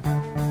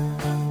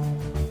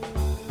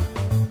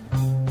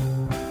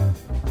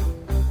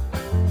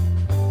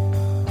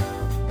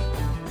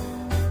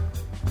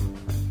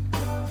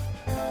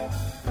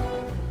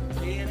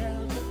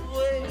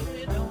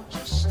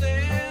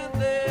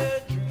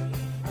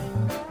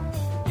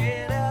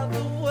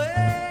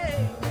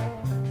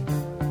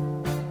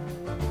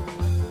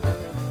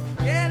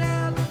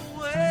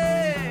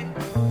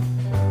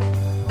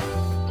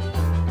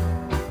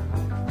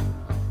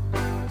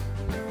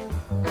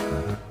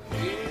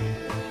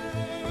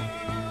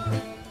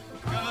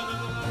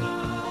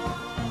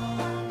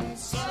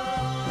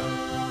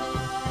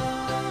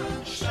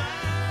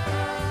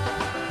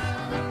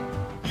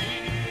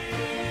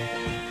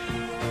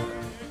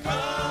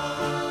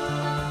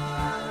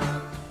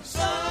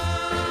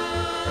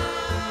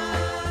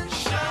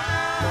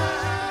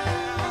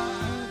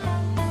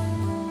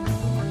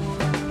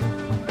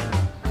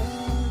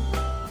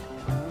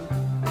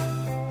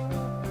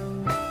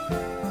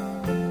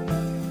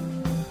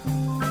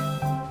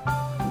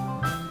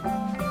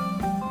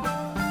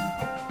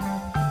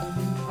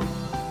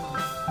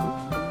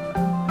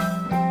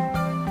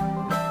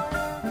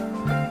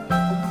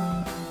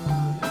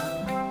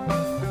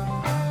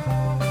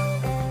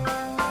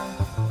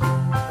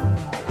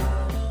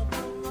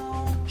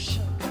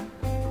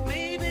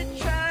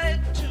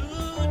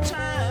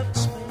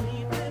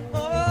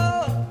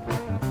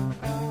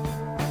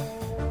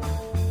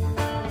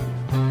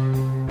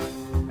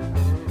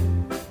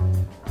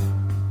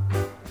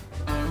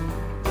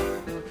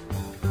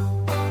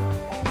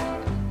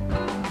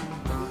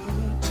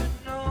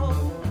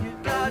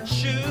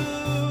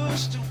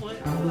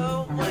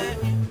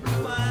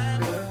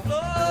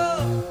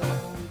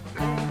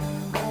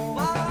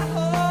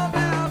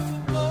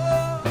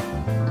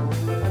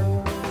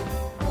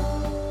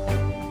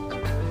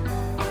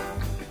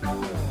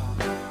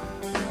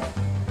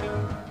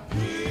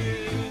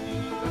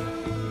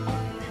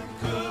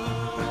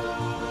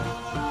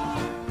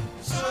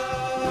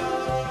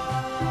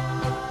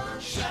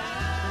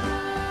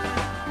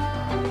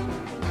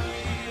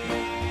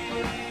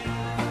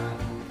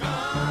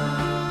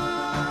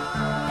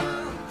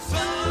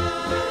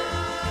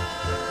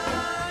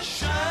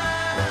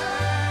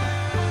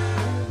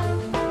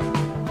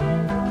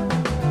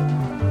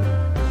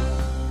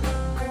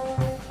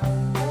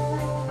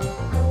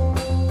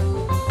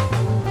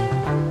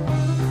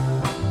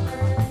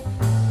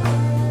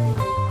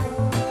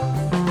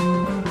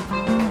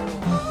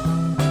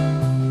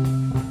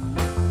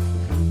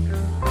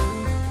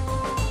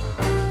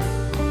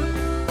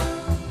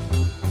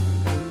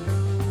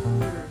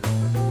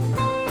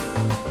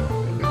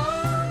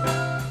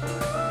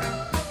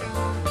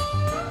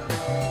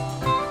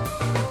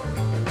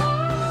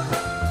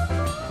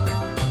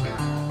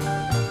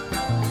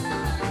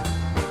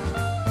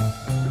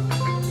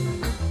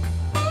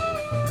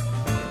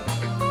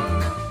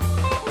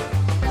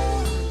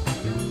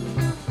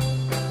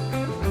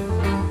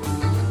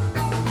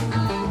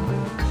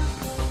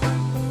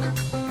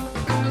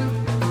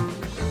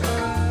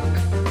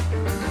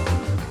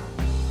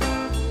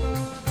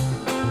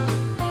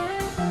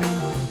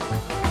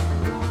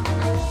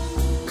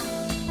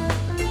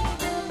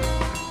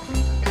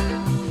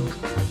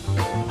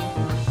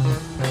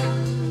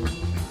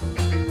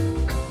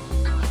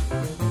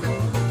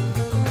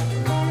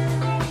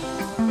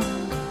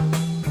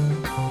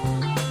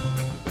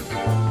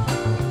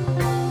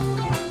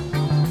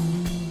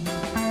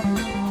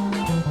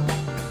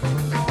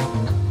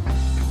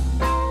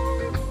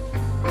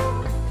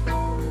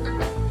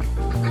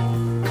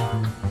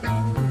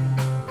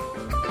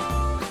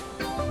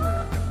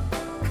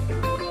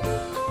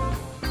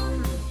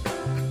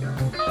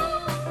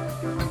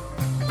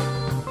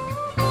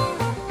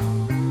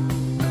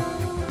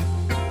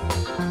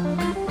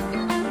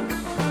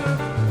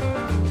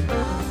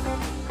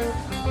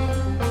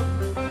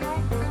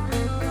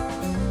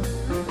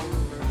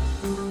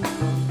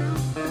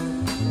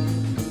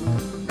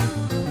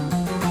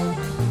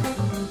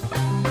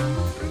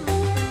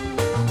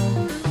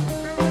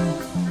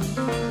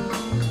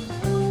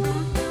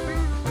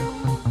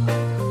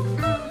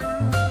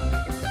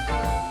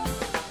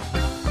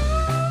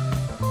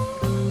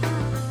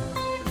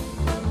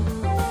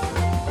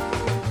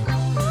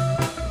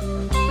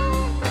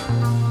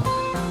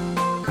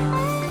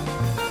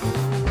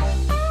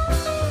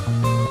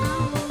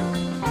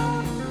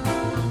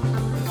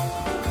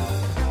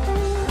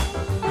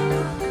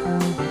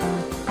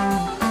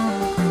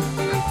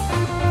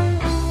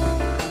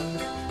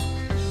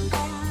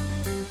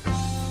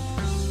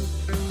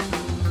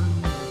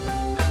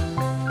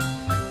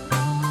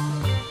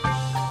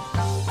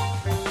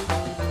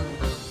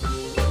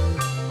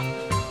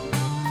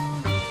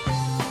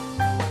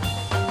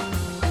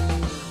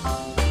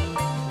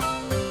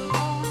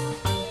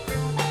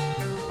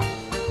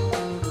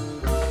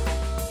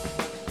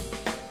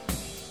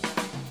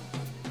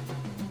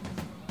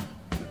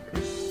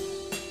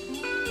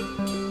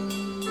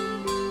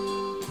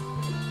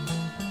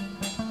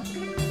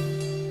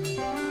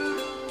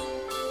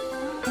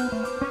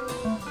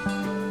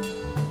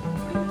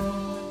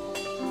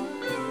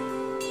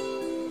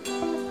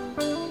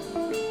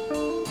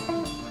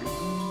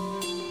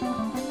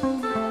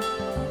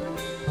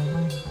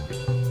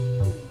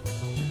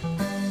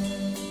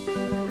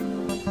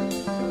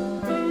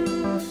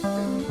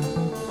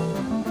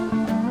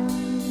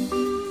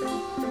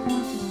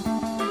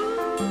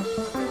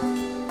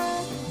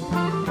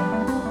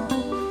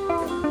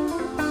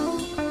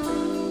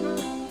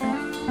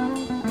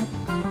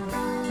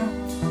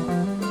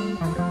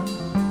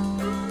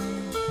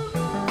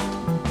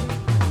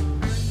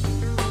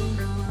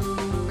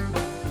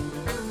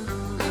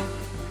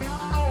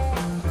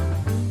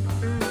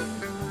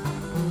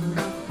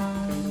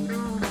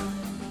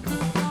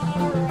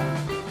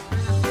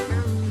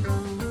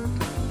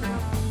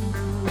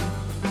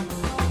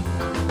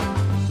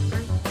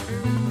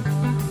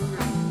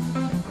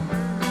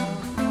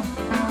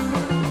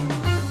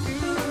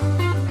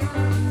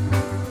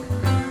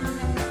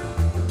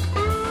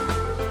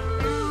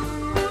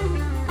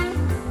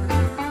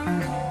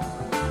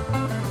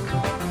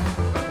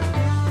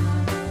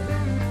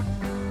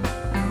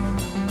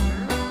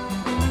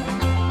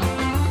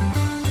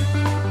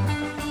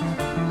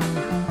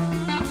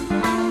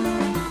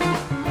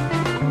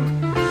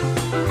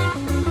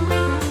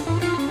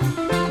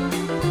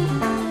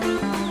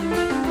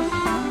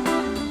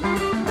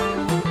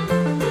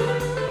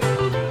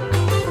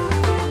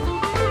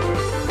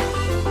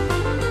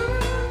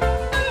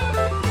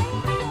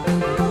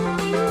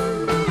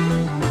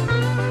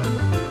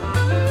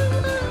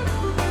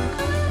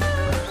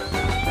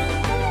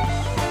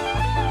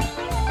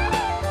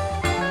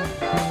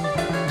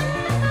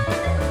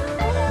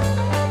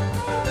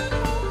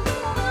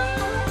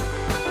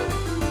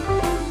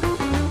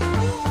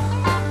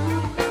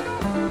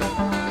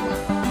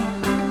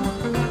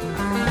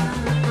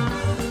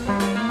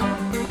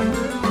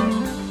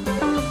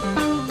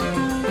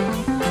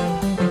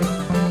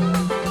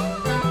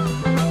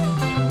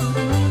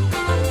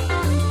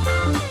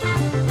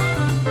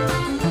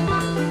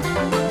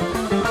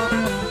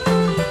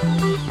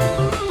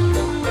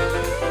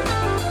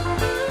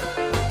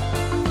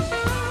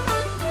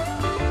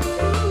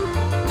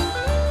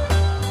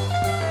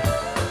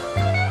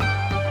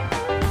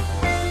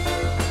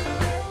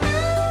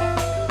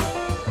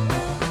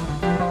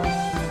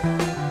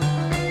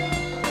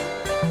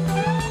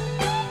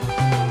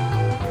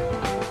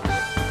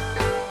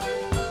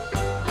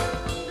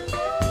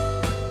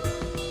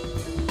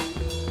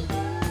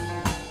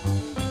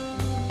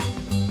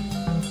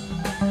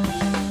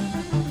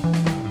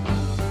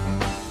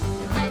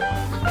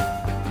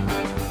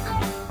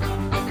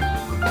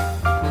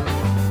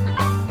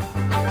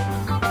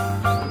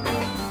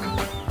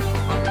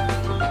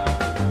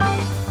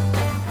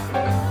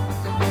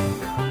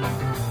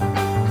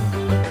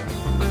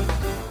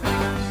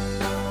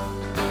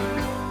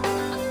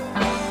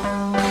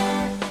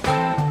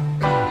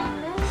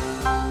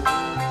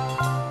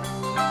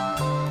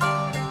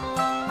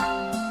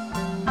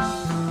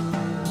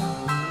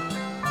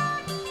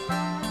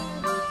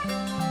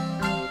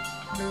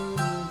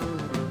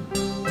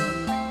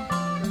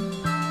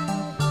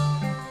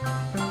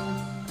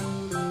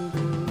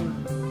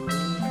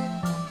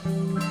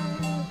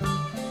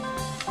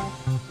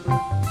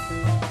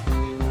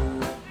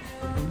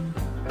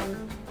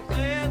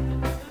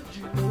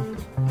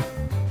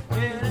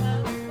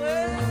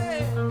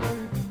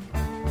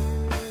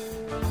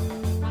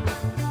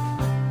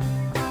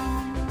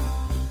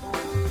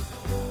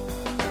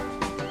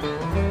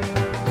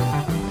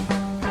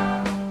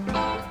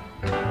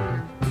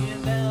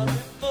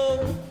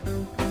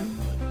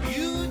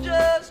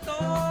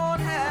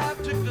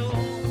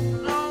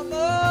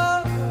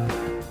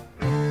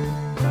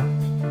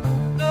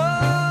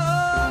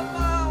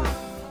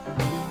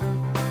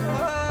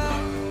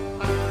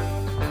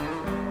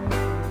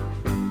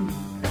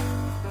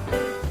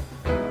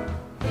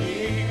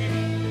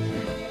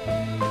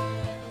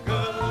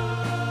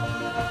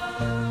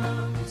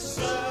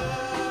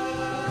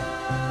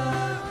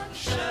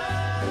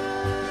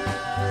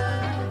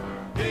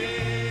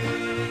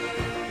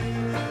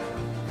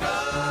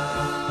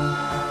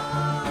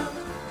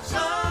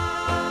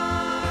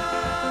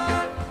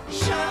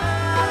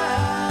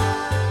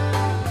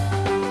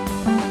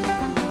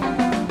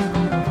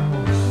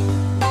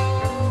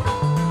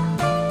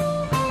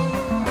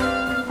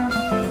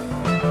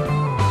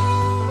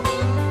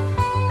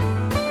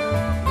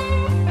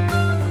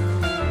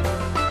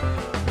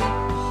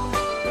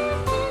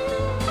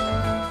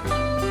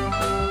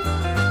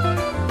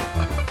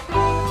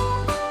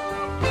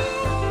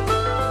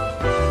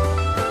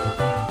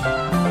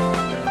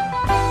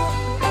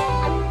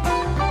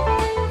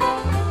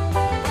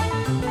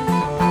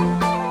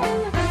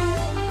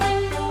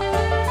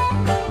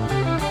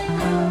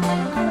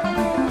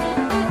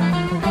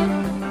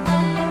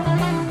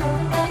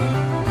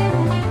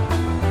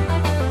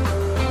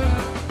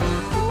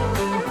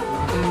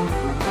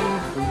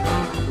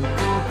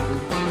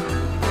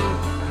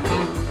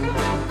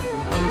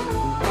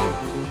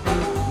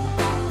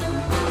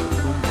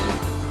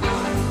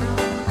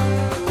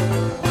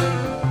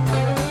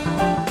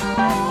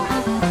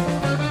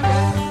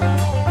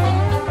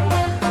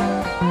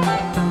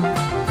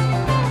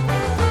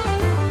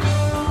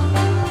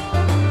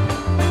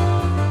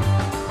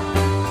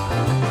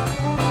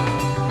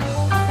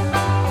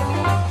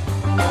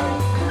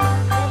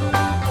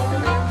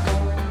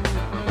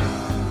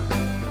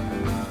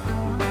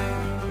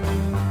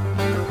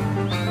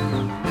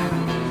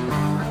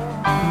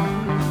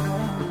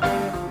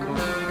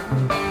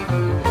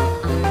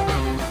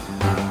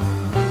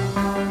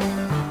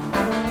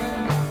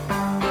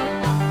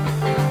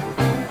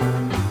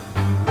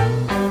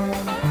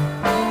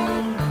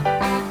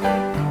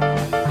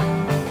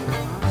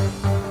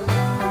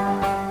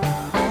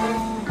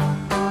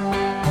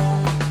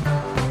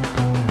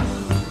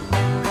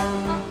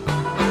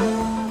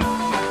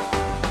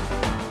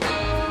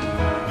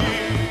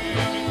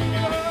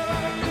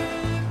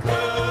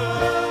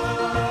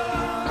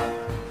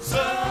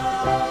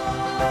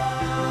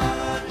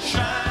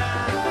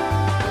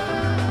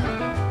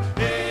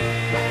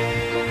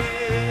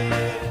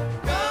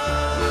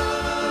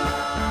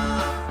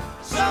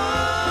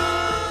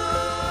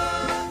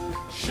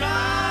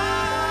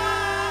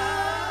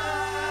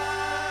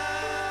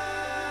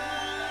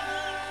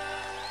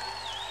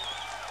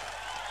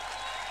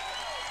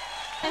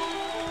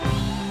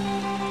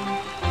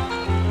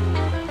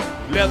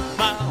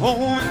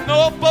 Oh,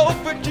 Norfolk,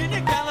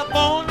 Virginia,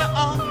 California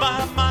on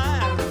my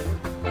mind.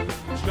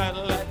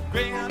 Straddle that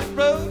Greyhound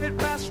Road, it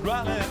passed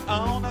Raleigh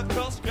on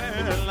across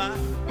Carolina.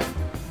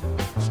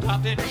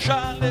 Stopped in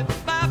Charlotte,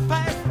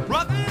 bypassed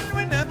Brooklyn,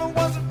 we never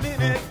was a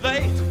minute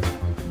late.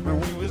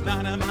 We was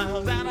 90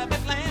 miles out of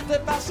Atlanta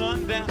by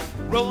sundown,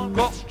 rolling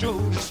across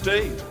Georgia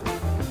State.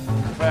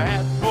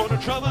 Bad for the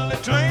trouble,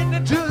 it trained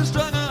into the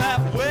struggle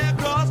halfway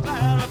across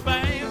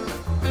Alabama.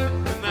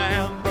 And the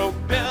hand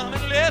broke down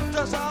and left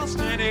us all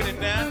standing in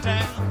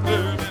downtown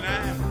Thursday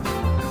night.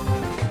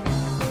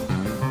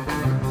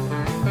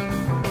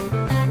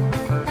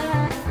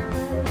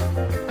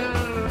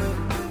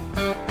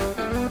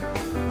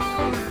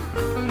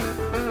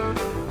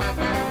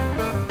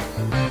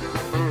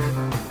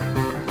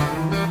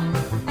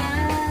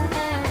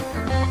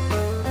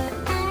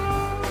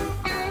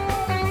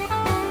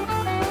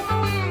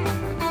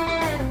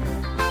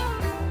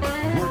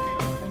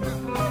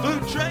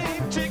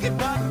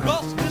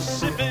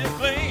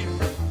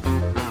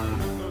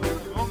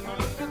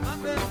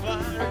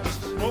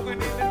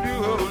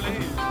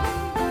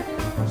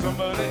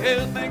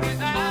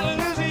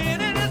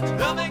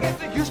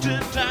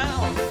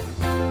 Town.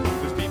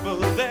 There's people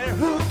there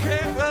who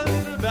care a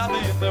little about me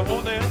if they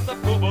won't let the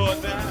poor boy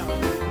down.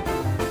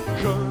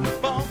 Cause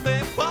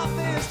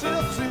Bombay,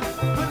 still too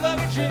with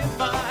luggage in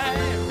my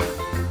hand.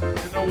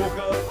 And I woke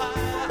up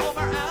high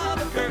over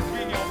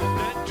Albuquerque on the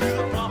way to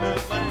the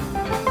promised land.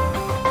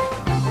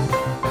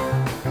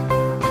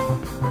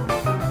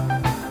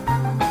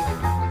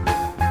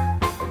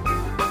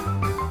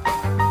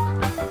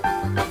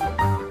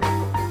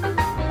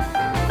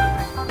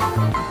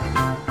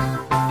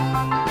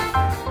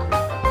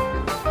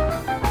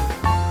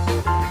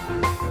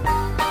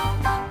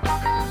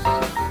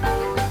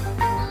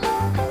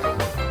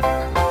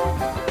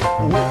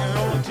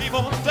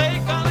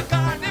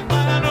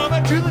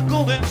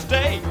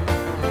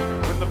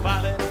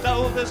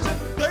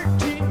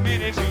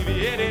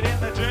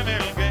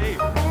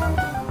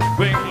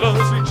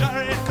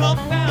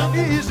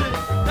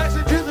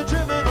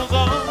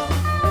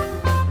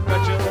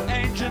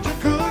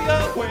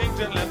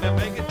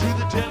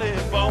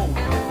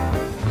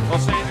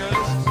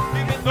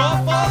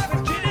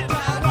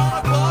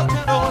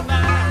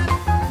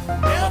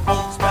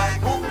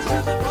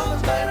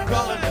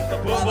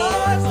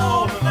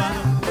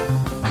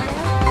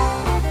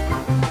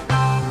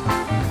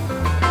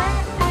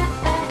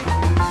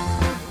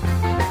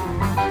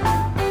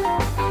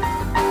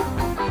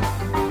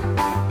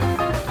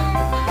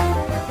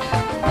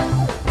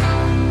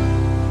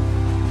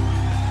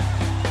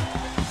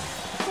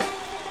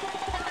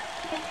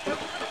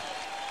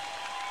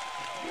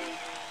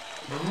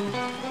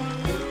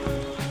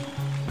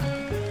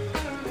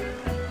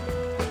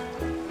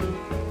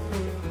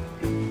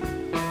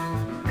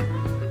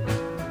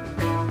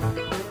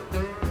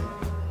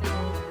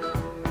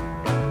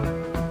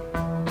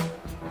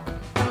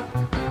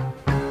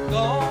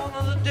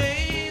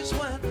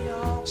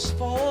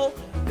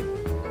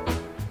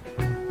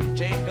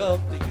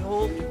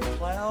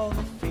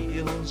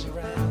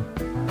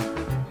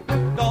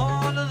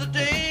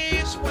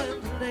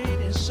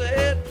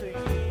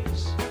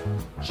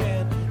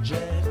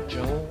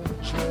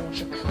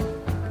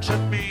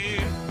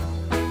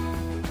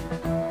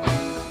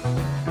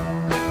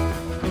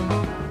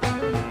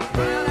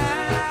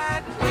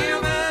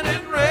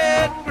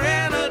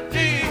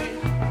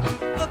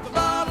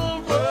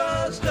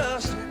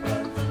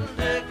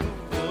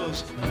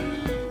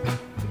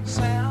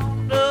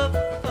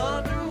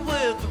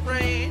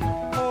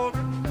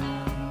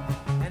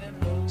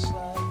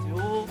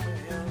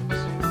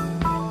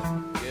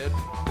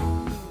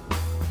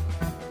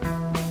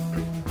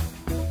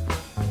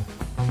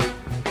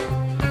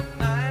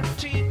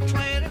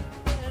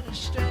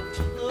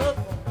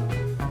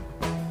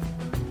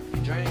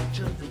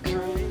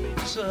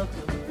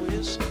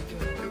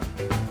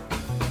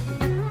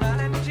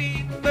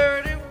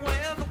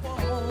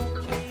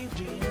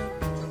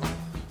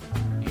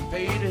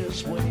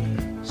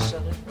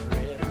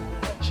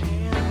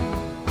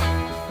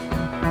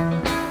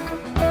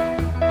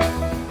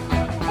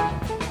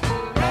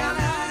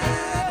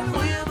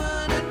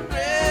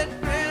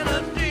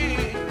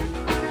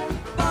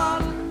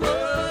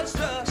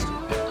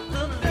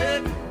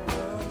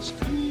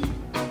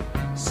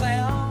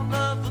 Sound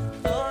of the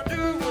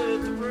thunder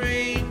with the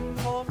rain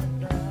pouring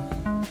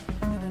down.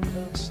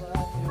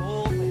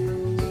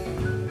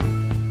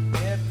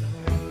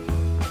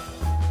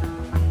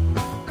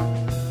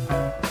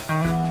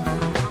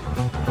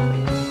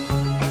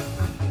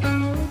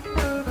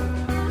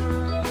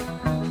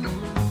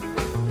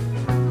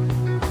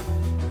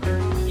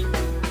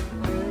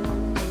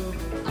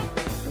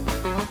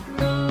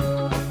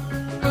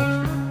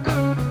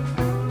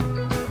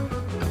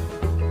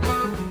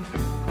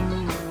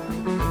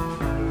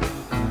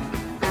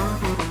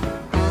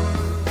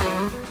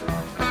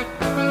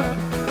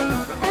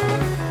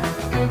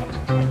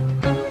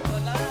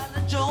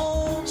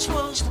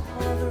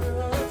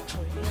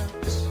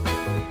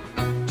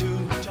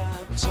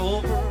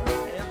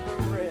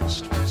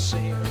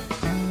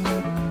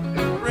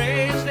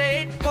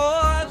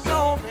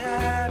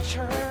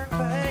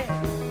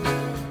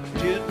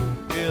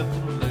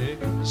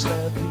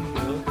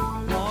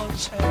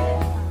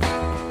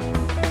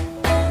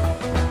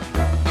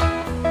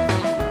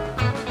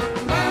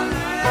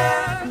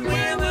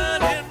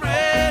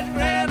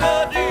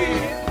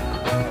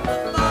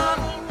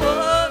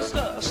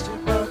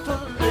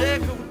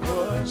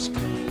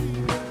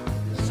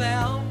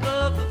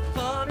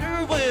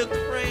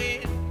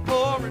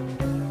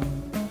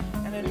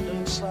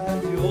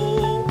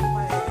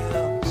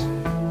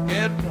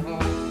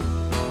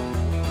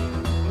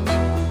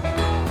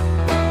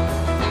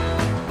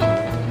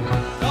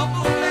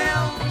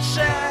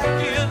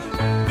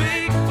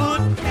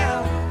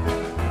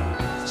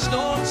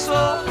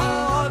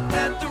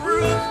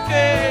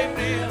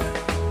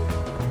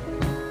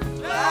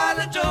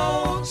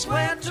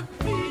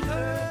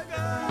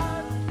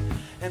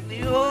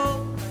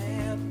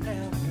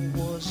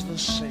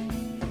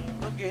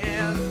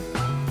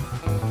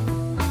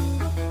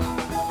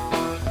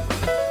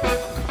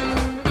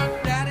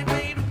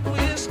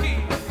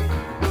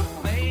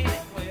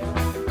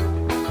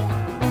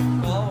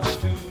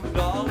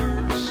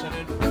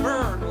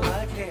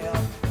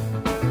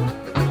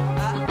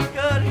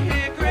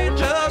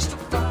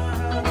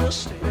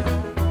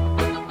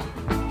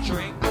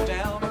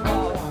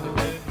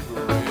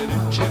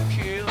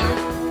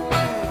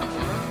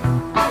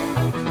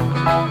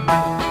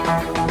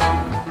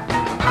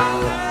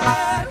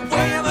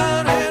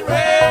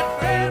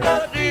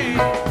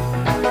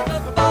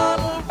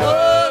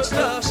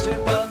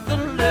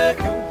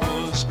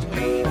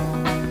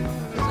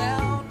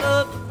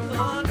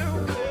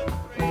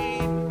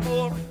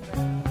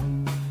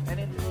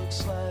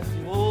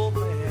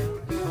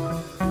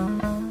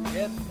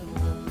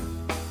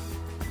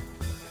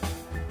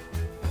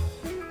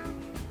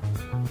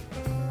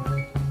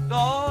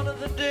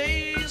 the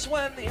days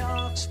when the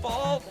ox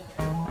fall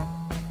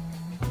down,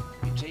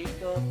 you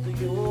take up the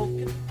yoke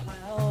and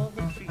plow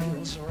the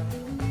fields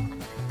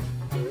around.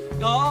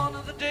 Gone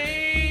are the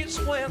days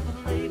when the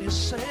lady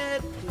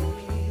said,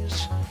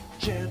 please,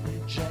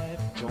 gently Jack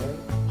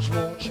Jones,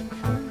 won't you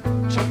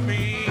come to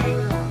me?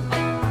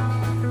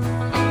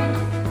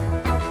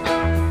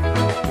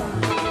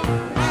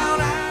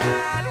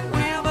 Brown-eyed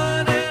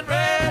women in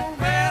red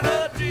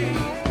melodies,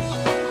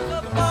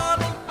 the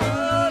bottle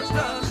was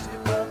dusty,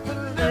 but the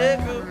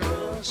liquor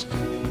was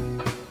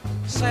clean.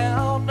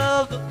 Sound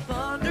of the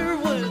thunder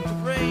with the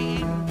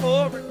rain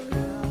pouring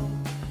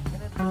down,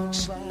 and it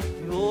looks like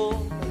the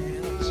old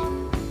man's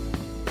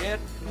getting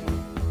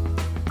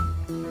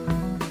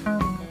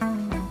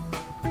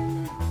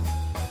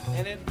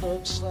and it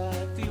looks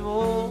like the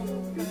old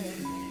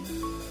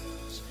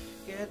man's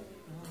getting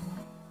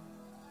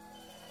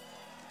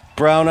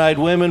Brown-Eyed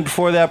Women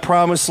before that,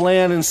 Promised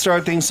Land, and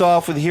start things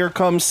off with Here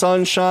Comes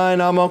Sunshine.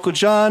 I'm Uncle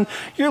John.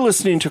 You're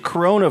listening to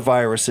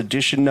Coronavirus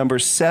edition number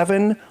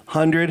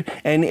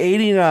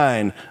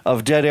 789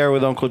 of Dead Air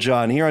with Uncle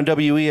John here on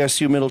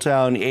WESU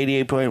Middletown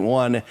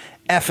 88.1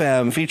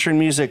 FM, featuring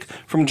music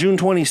from June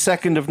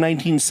 22nd of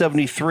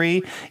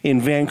 1973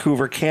 in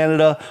Vancouver,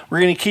 Canada.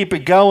 We're going to keep it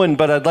going,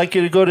 but I'd like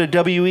you to go to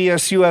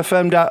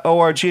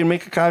wesufm.org and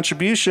make a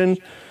contribution.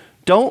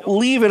 Don't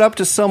leave it up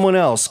to someone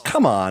else.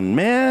 Come on,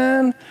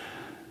 man.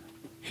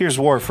 Here's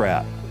Wharf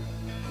Rat.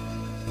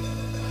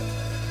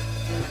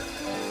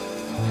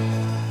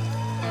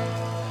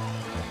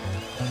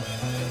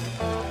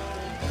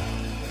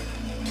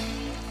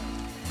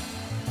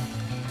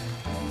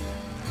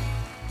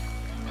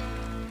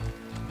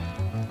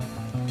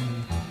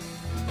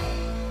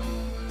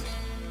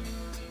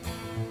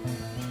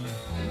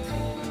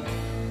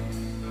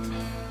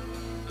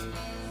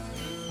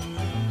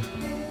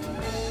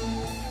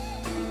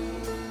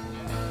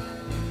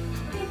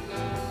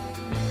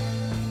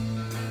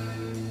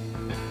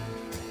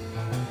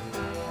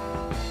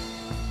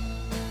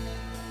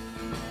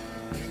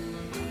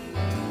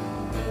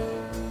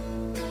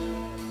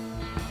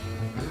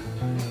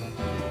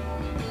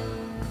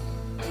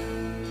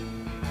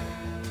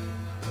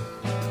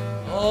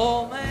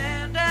 Oh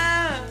man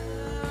down,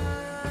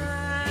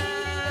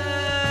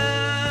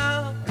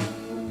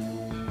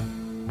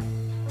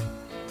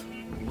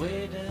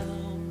 way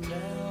down,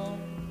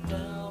 down,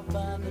 down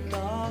by the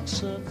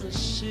docks of the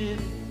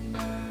city.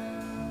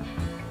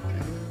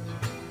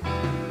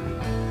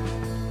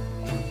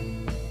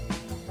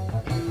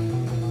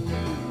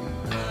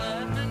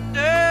 And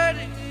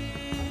dirty,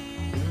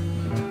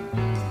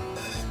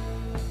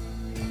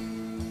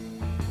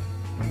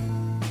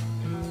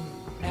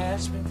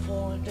 ask me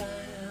for a dime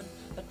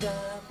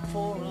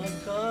for a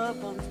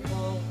cup of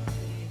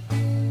coffee.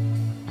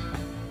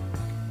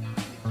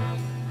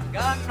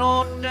 Got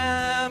no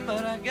dime,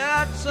 but I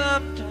got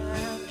some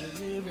time to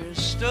hear a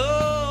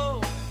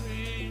story.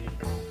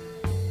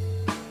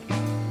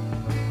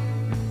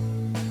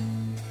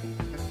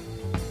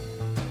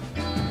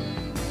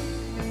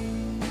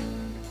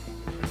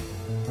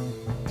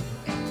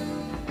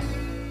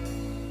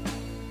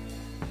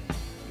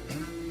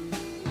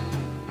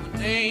 My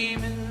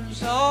name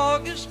is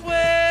August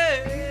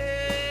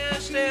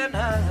West, and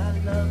I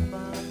love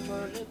my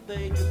Pearly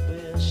Baker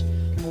best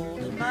more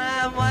than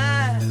my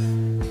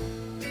wine.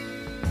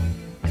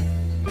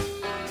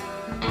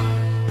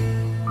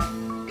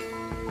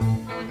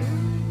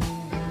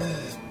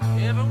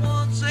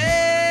 Everyone said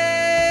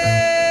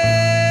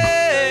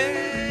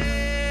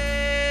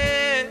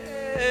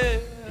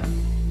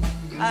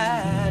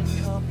I'd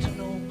come to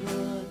no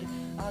good.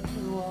 I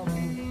knew I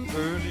would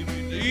early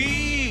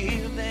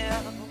believe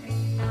them.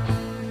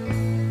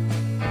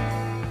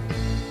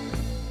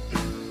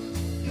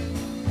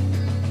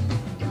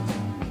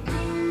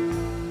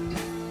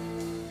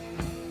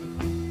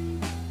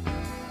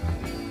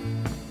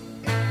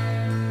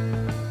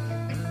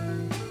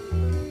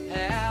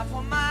 Half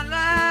of my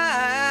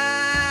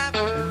life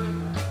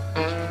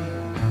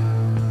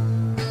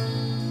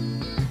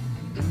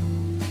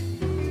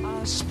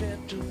I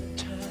spent doing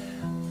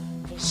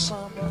time for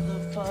some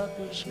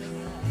motherfuckers cry.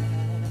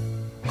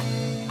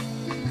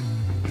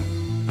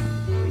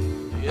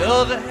 The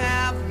other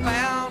half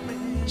found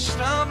me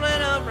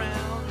stumbling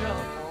around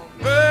drunk on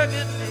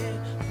burgundy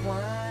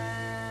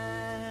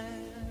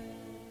wine.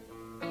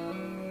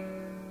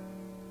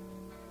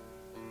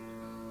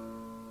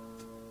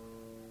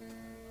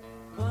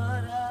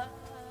 But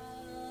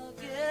I'll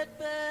get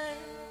back.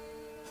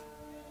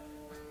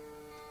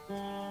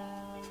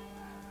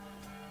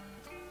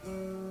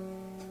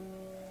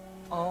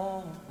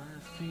 On my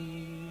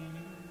feet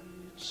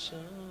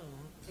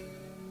someday.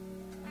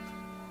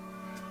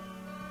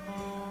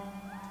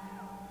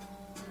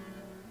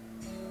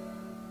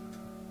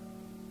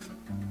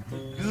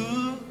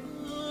 Good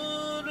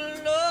Lord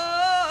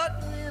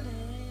willing,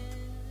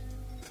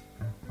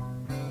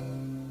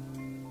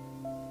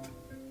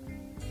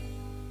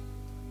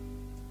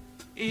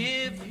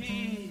 if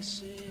He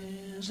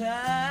says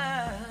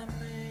I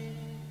may.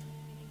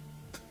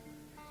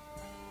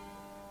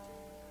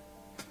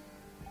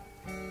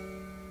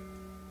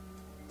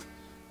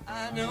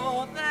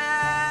 know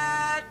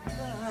that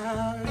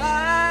my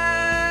life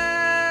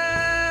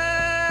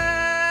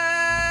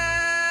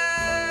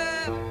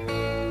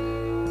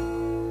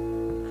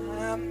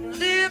I'm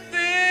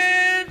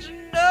living to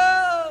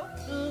know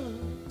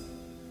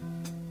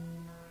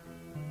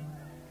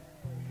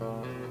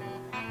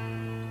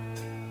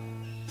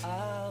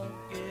I'll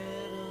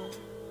get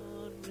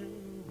a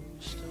new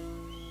start.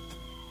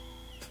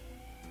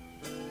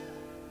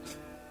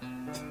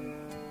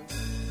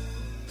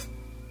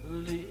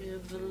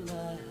 Live the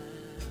life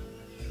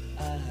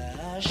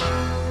I should.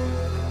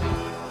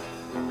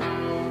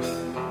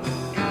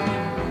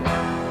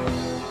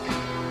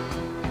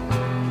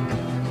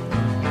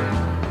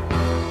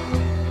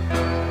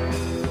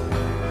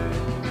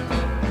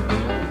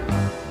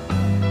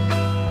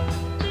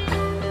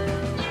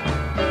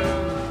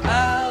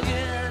 I'll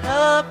get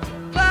up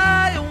and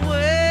fly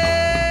away.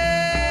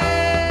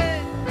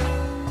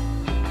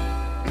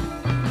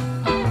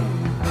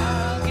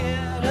 I'll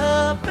get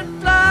up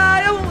and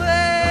fly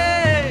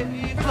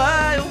away,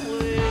 fly away.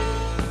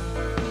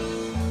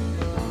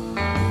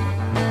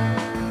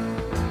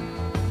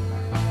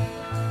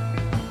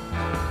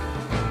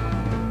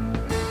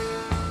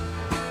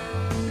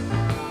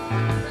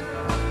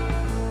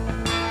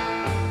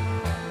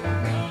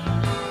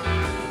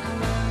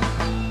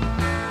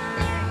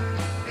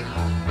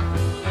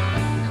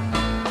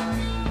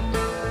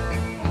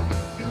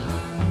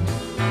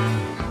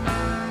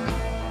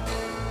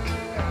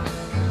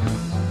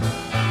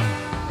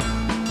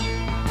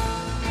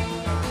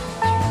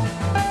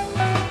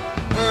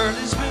 Heard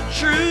it's been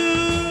true.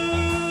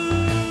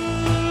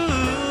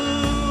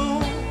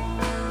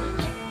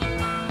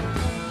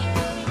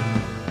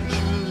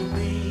 True to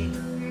me,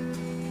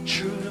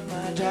 true to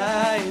my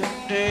dying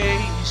day,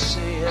 he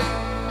said.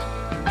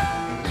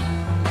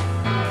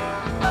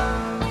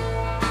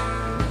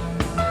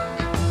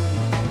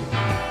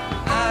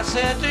 I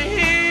said to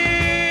him,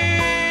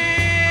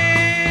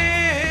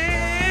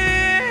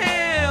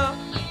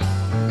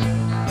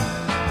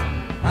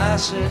 I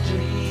said to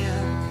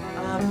him,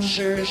 I'm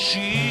sure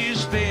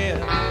she's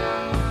been.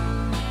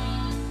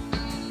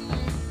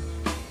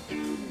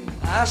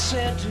 I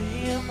said to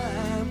him,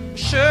 I'm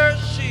sure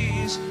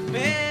she's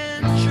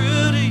been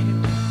true to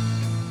you.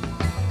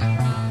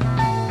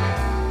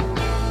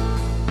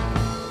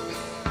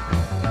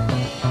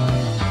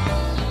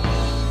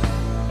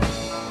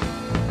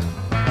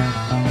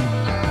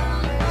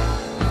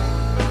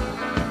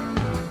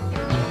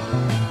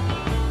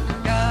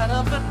 Got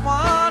up and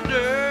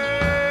wandered.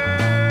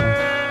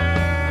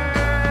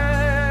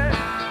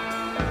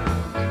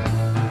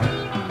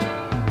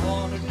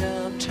 Wandered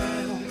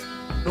downtown,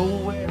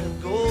 nowhere to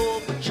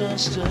go but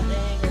just to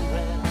hang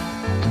around.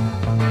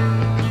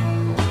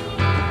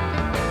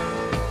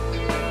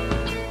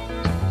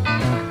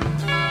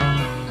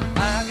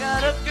 I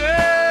got a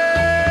girl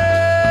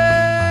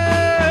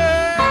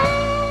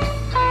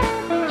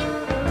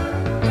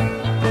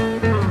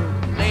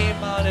named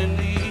Molly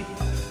Lee.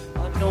 I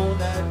know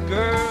that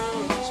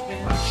girl has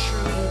been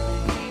true to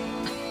me.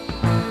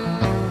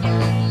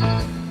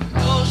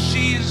 Oh,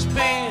 she's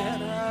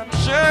been, I'm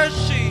sure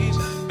she's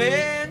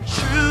been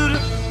true to me.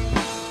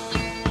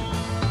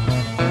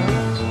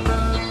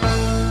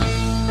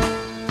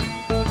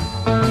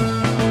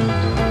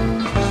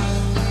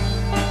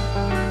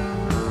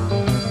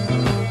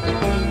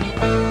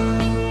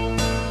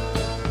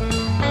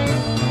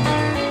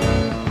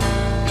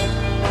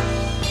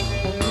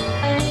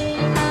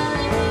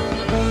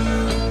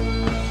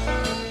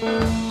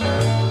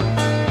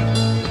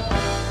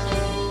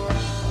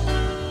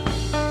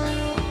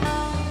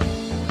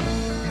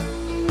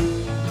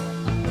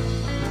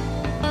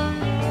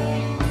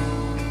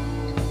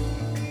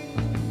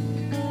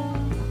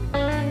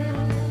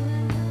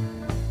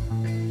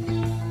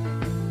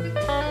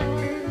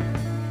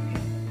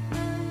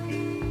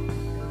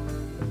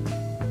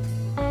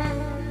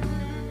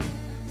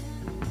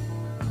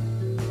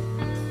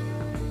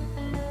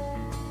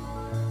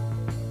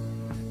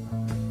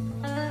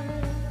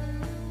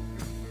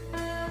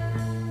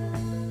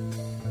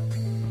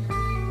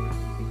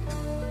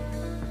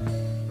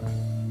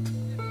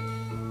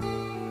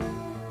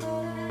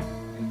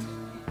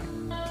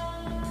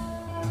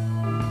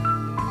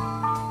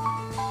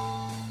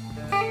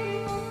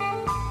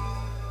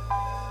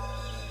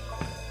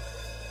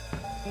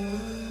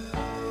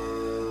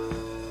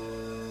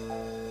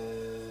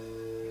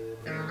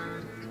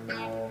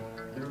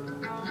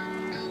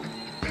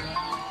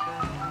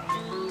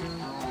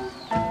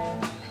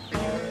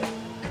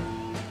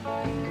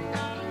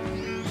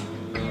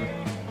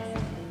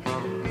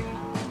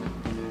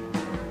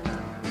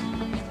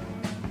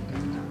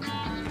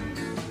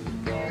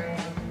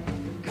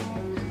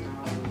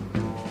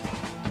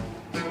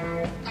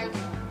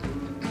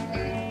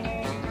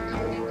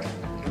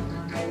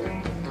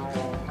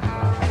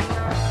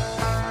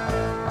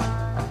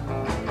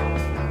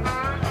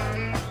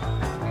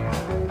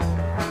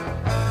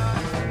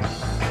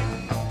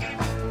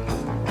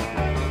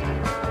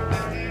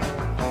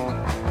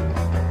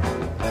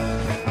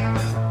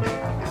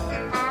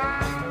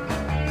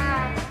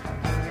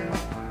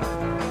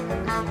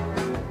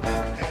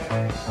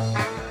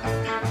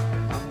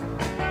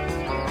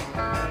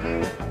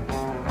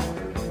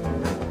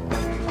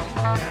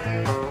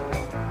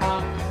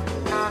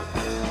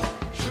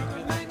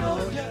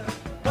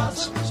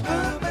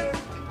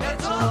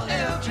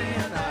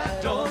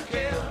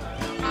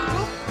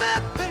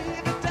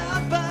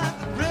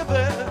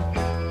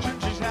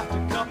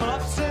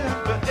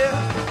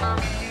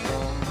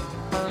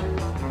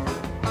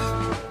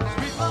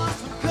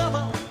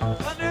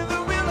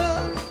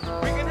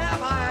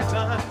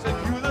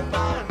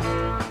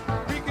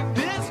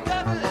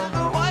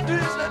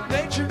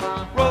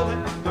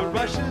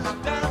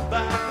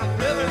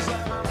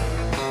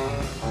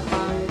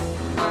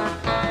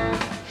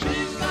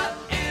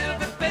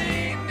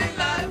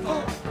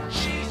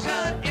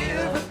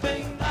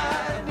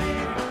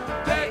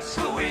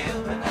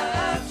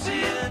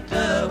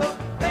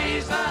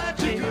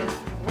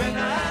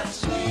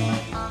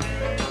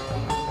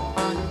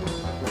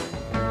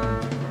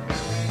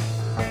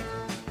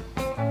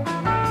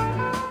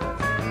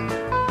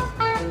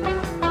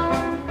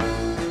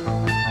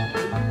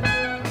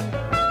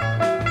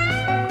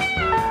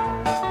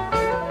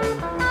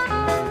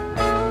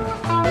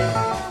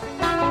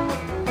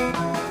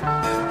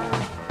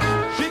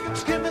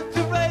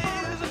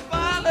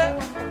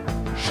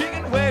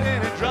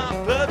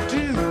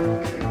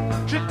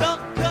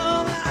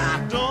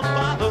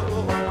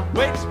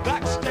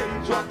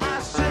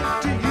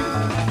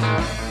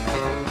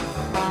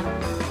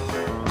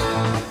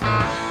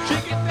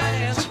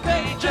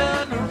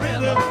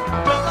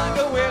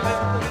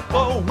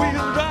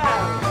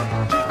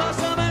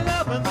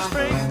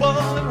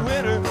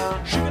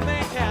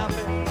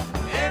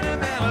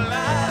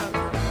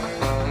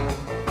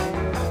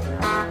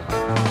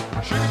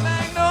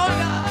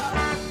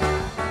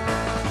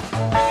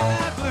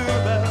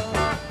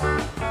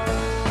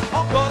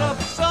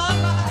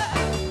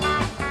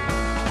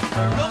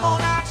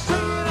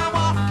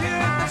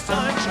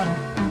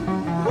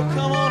 Oh,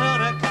 come on,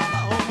 honey, come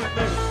on with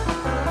me.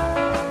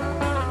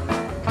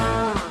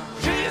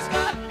 She's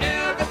got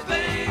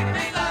everything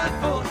they like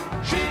for.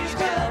 She's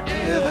got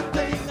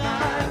everything I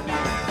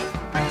need.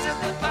 Crazy in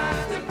the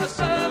fire, in the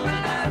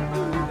sunlight,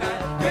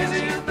 moonlight.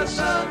 Crazy in the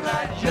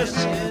sunlight, yes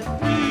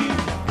indeed.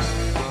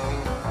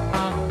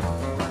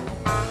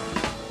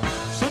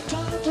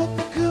 Sometimes when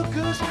the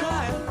cuckoo's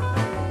crying,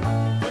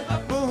 when the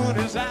moon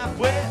is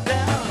halfway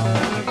down.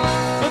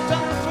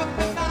 Sometimes when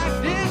the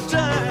night is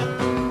time,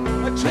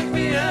 take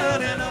me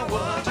out and I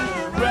wander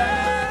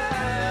around,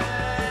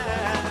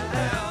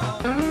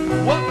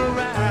 wander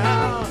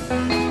around.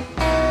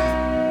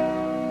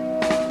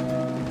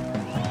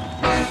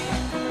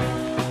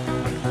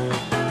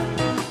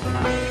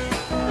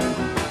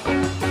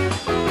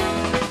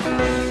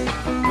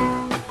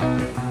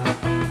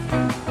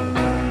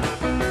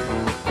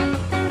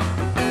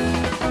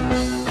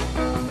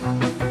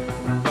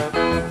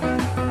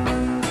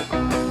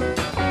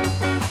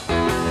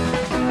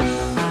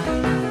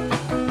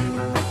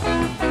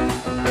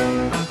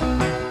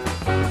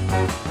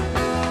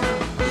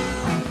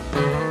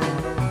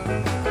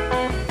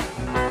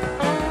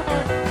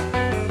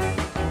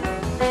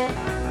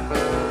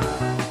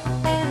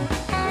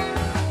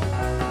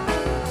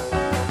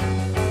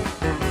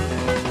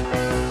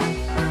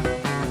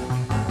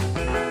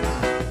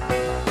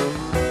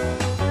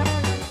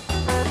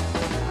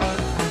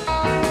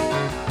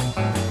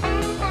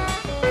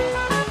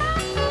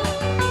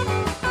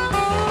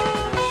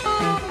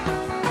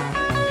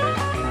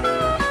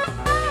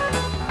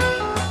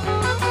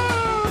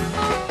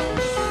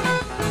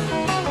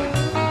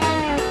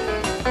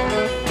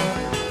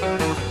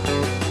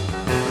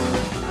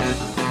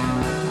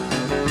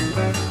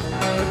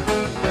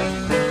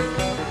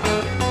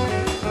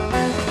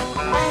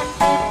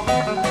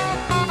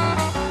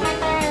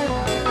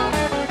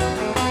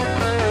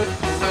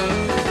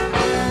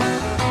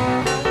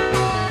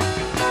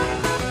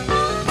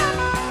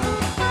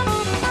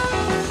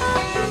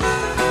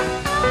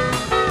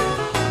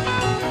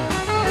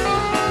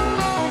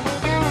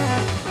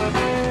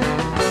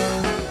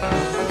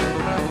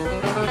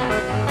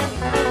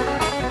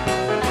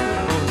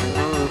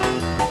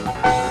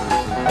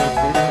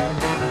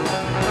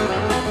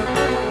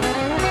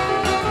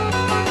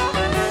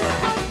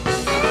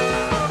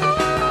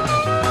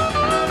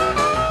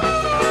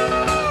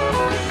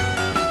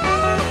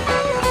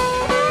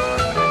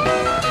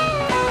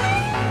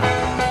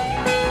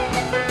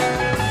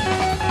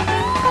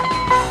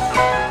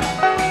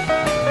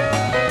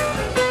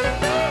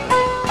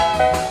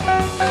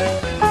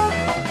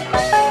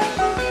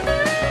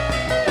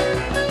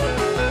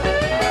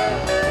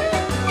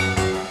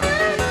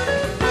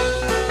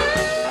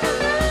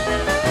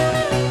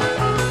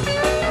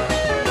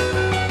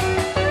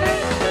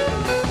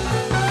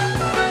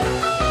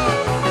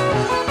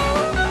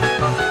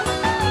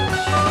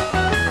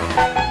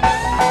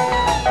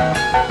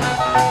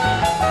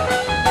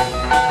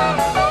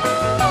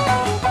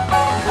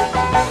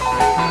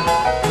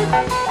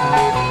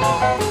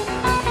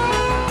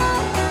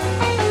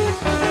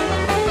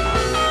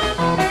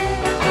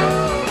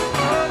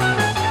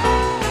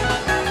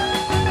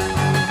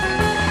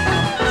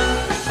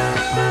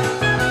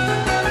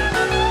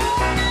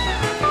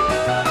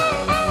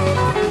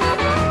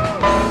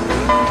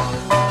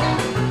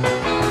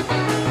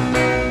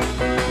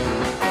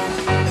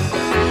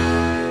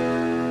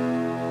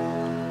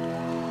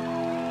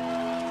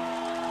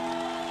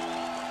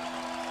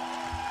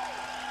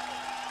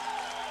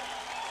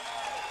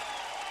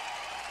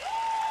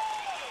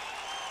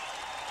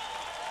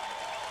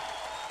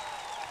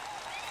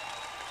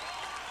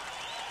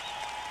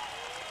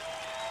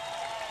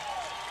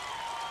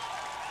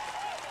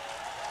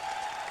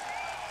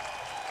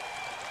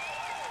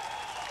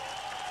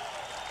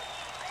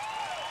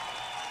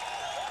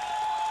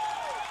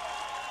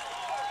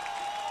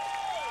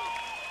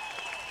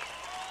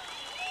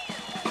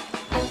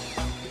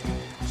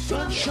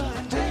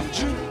 Sunshine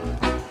daydream,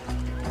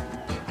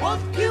 walk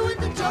you in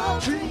the tall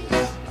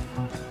trees,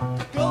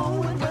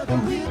 going where the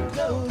wind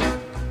blows,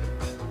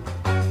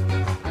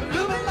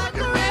 blooming like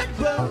a red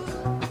rose.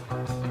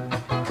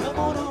 Come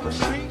on over,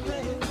 street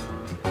land,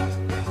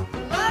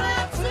 light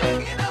out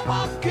singing and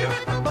walk you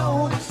in the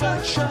morning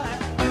sunshine.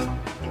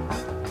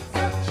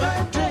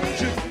 Sunshine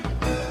daydream,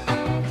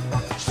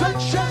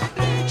 sunshine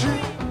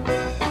daydream.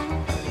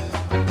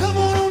 Come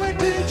on over and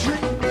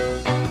daydream.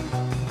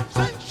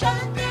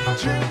 Sunshine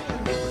daydream,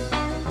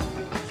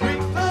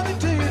 sweet loving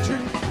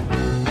daydream.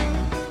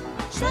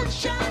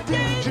 Sunshine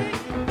daydream,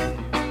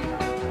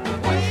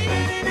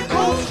 waiting in the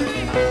cold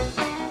street.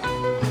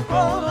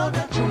 Roll on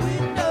out your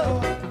window,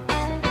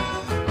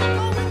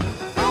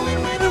 going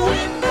with the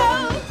window.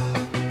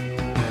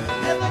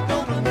 Never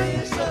gonna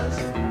miss us.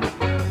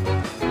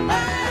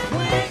 Like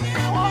winging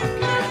and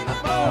walking in the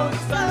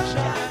morning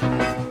sunshine.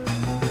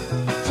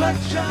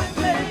 Sunshine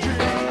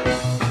daydream,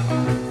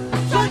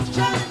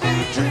 sunshine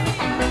daydream.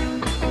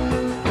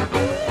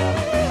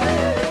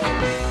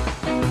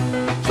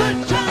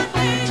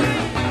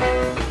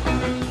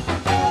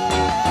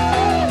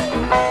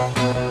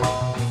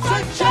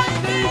 Sunshine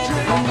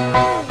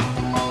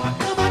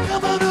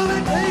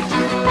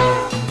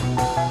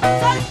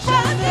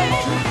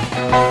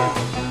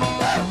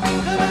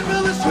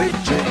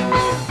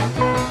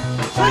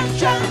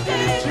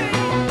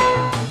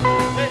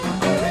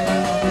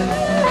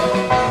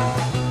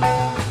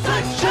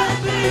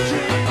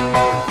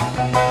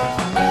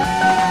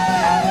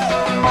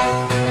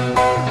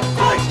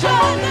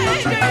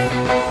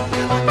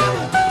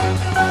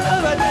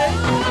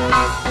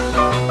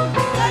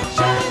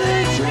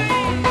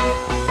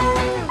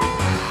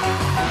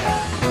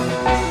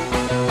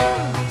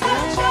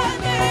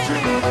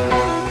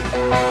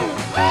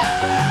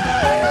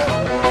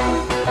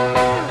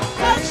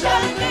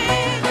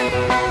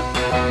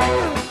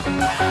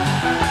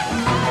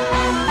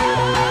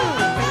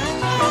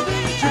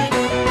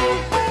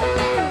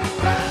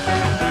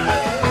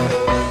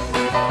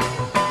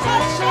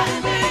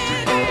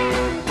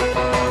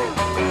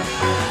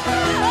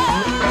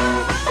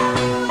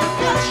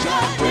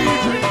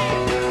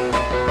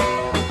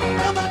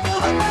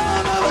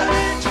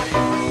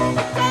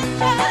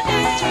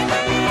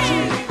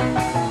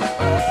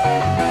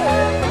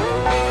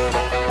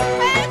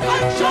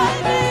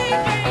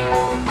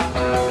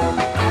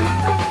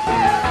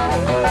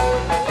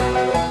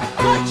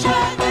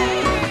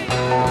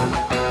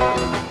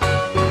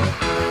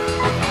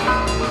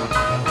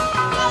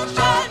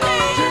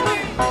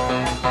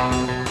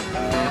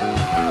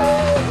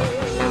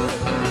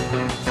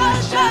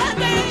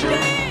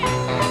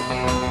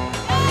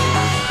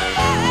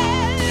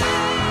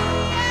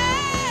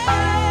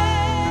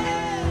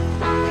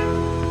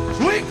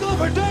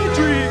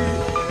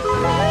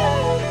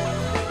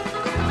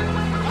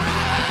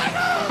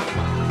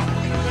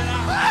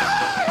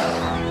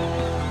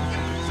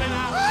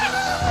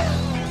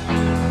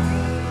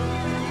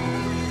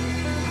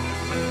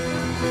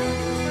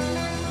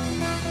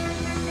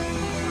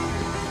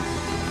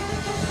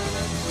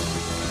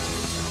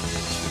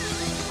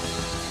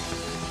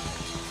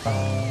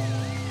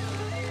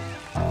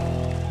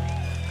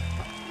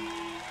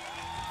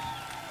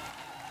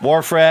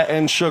Wharf Rat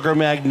and Sugar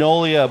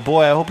Magnolia.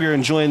 Boy, I hope you're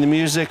enjoying the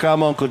music.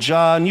 I'm Uncle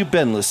John. You've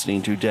been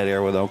listening to Dead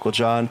Air with Uncle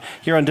John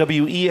here on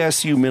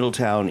WESU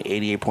Middletown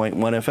 88.1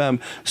 FM,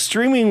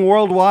 streaming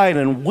worldwide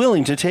and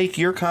willing to take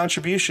your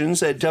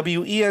contributions at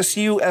WESUFM.org.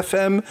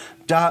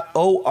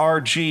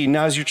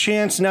 Now's your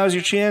chance. Now's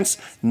your chance.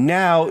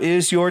 Now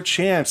is your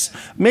chance.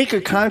 Make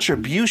a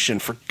contribution,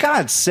 for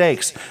God's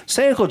sakes.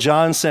 Say Uncle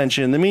John sent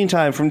you. In the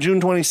meantime, from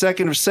June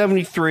 22nd of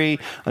 73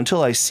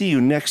 until I see you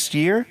next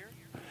year,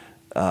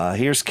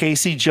 here's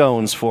Casey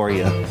Jones for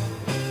you.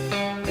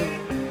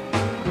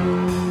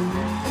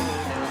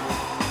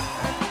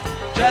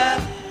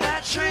 Drive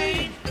that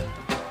train,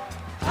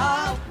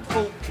 I'm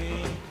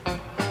cocaine.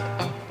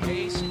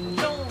 Casey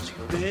Jones,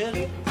 you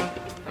better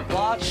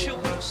watch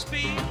your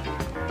speed.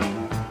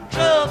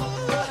 Trouble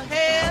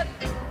ahead,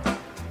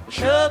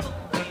 trouble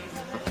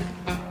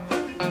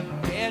behind.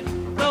 And you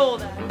know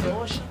that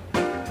notion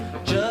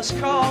just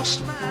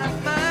crossed my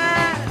mind.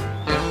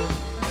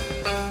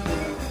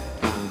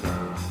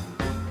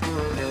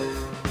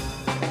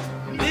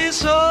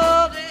 This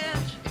old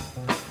engine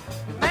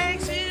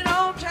makes it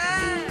on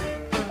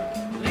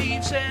time.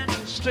 Leaves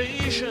Central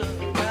Station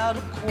about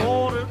a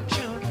quarter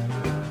to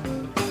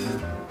 9.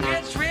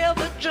 It's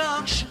River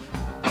Junction,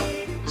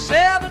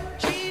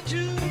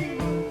 72.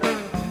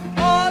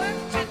 Quarter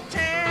to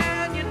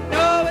 10, you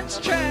know it's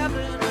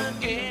traveling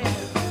again.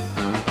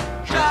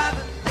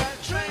 Driving that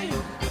train,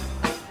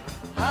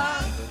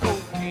 I'm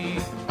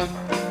cocaine.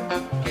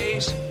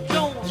 Casey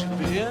Jones, you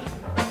better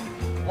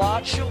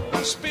watch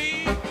your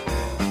speed.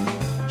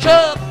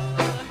 Trouble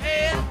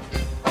ahead,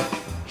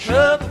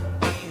 trouble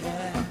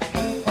behind.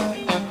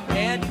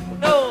 And you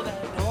know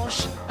that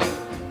notion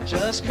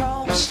just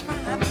crossed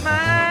my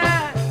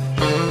mind.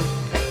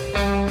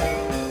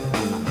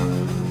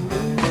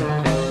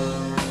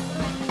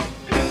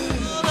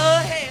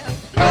 Ahead,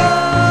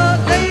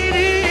 oh,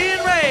 lady in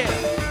red,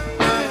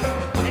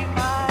 take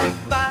my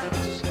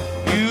advice,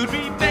 you'd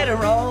be better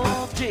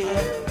off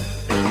dead.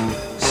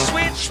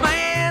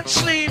 Switchman,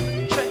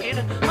 sleeping train,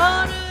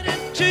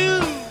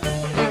 102.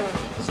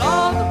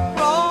 On the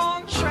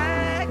wrong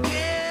track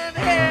and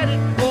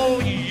headed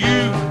for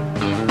you.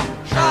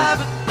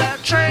 Driving that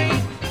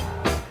train,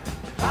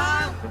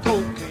 I'm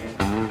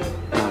cocaine.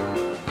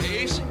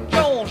 Casey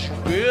Jones, you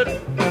better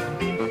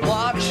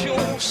watch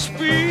your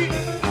speed.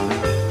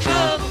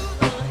 Trouble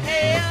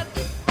ahead,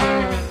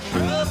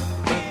 trouble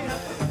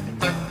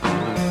behind.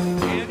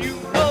 And you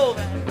know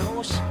that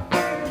noise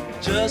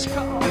just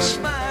crossed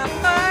my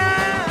mind.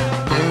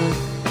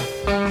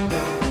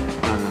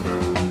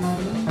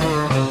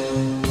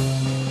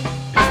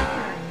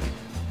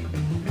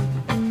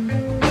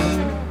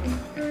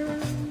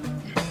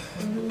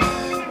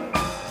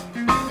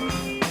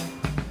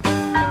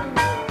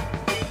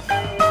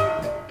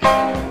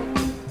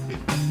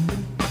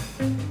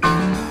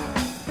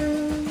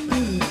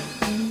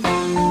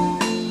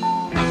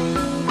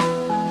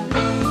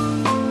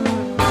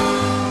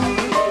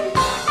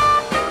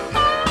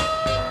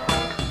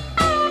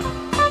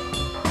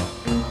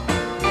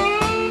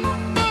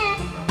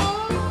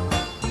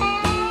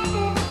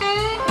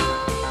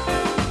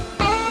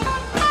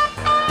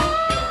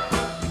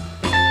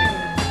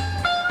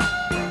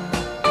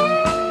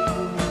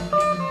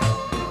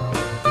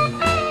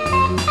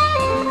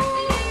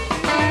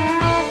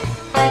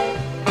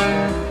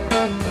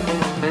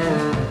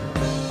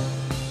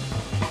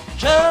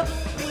 Trouble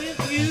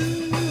with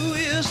you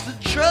is the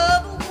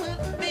trouble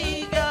with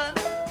me. Got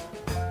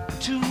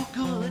two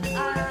good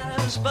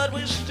eyes, but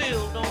we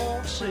still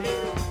don't see.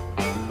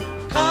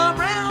 Come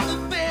round the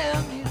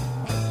bend, you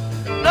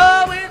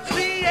know it's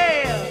the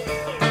end.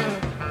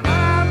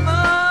 My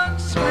mug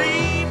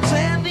screams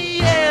and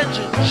the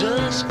engine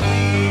just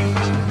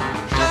screams.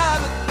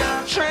 Driving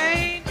that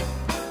train,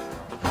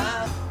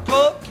 I'm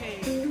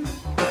cocaine.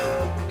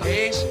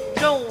 Casey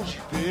Jones,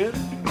 you better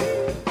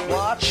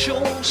watch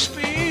your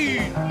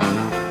speed.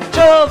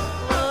 Trouble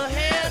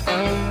ahead,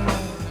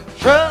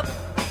 trouble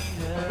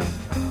behind.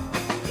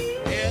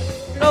 Yeah,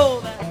 you know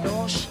that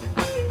notion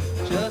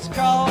just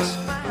crossed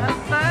my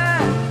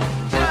mind.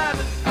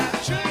 Driving that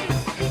train,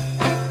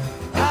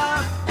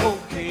 I'm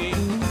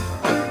cocaine.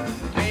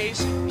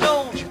 Casey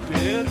Jones, you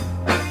better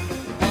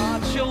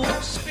watch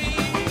your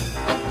speed.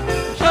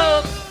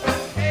 Trouble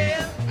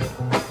ahead,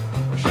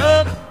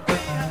 trouble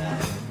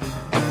behind.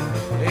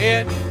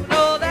 And you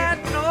know that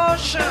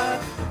notion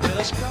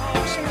just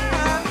crossed my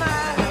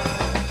mind.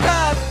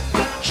 Driving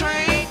that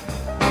train,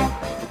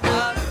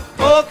 I'm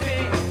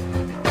cocaine.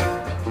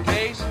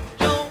 Casey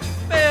Jones,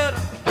 better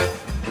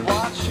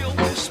watch your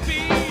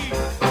speed.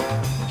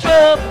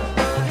 Trouble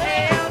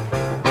ahead,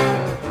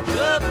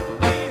 trouble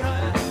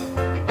behind.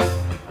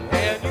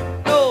 And you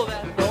know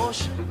that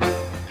notion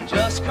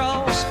just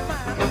crossed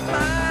my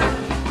mind.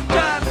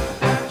 Driving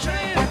that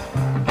train,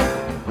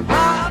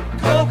 I'm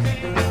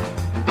cocaine.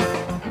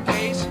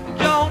 Casey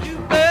Jones, you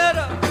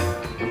better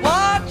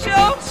watch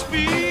your speed.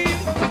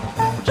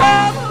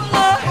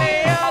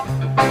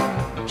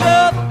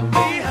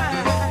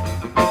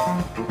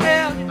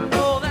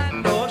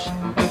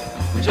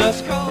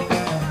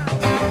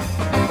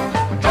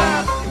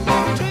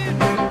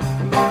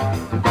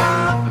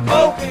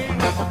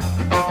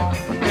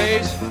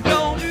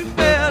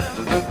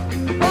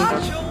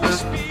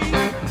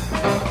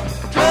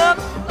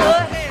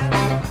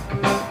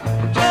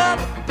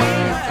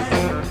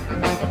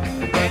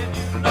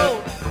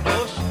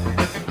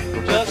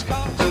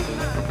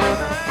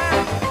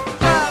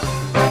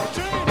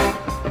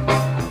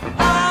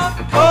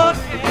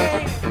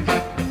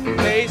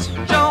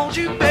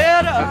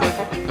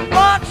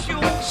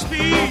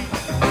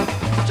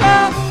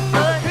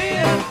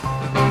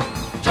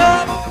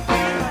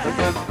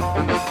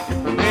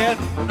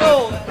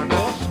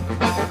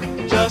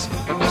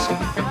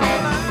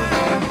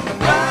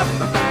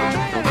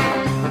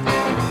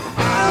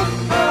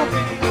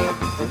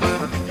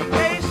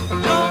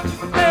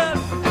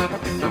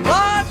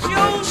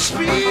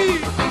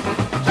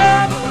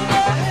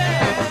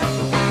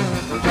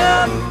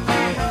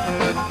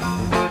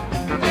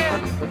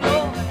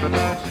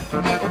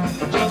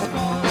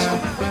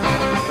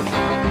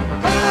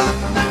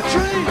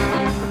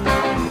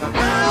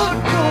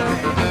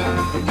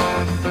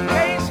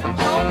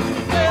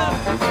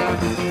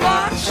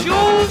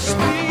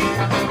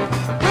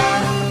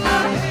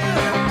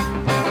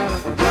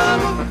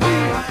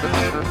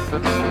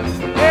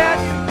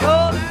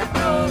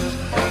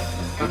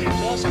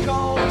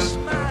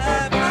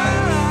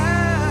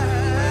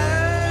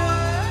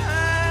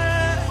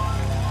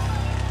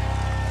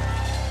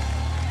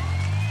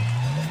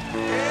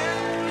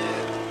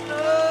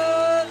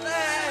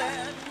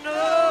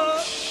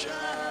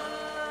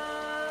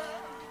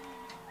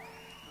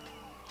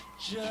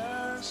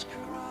 just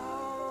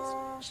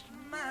crossed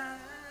my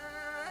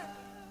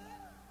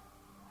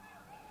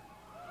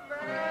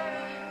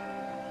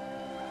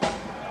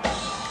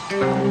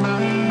mind.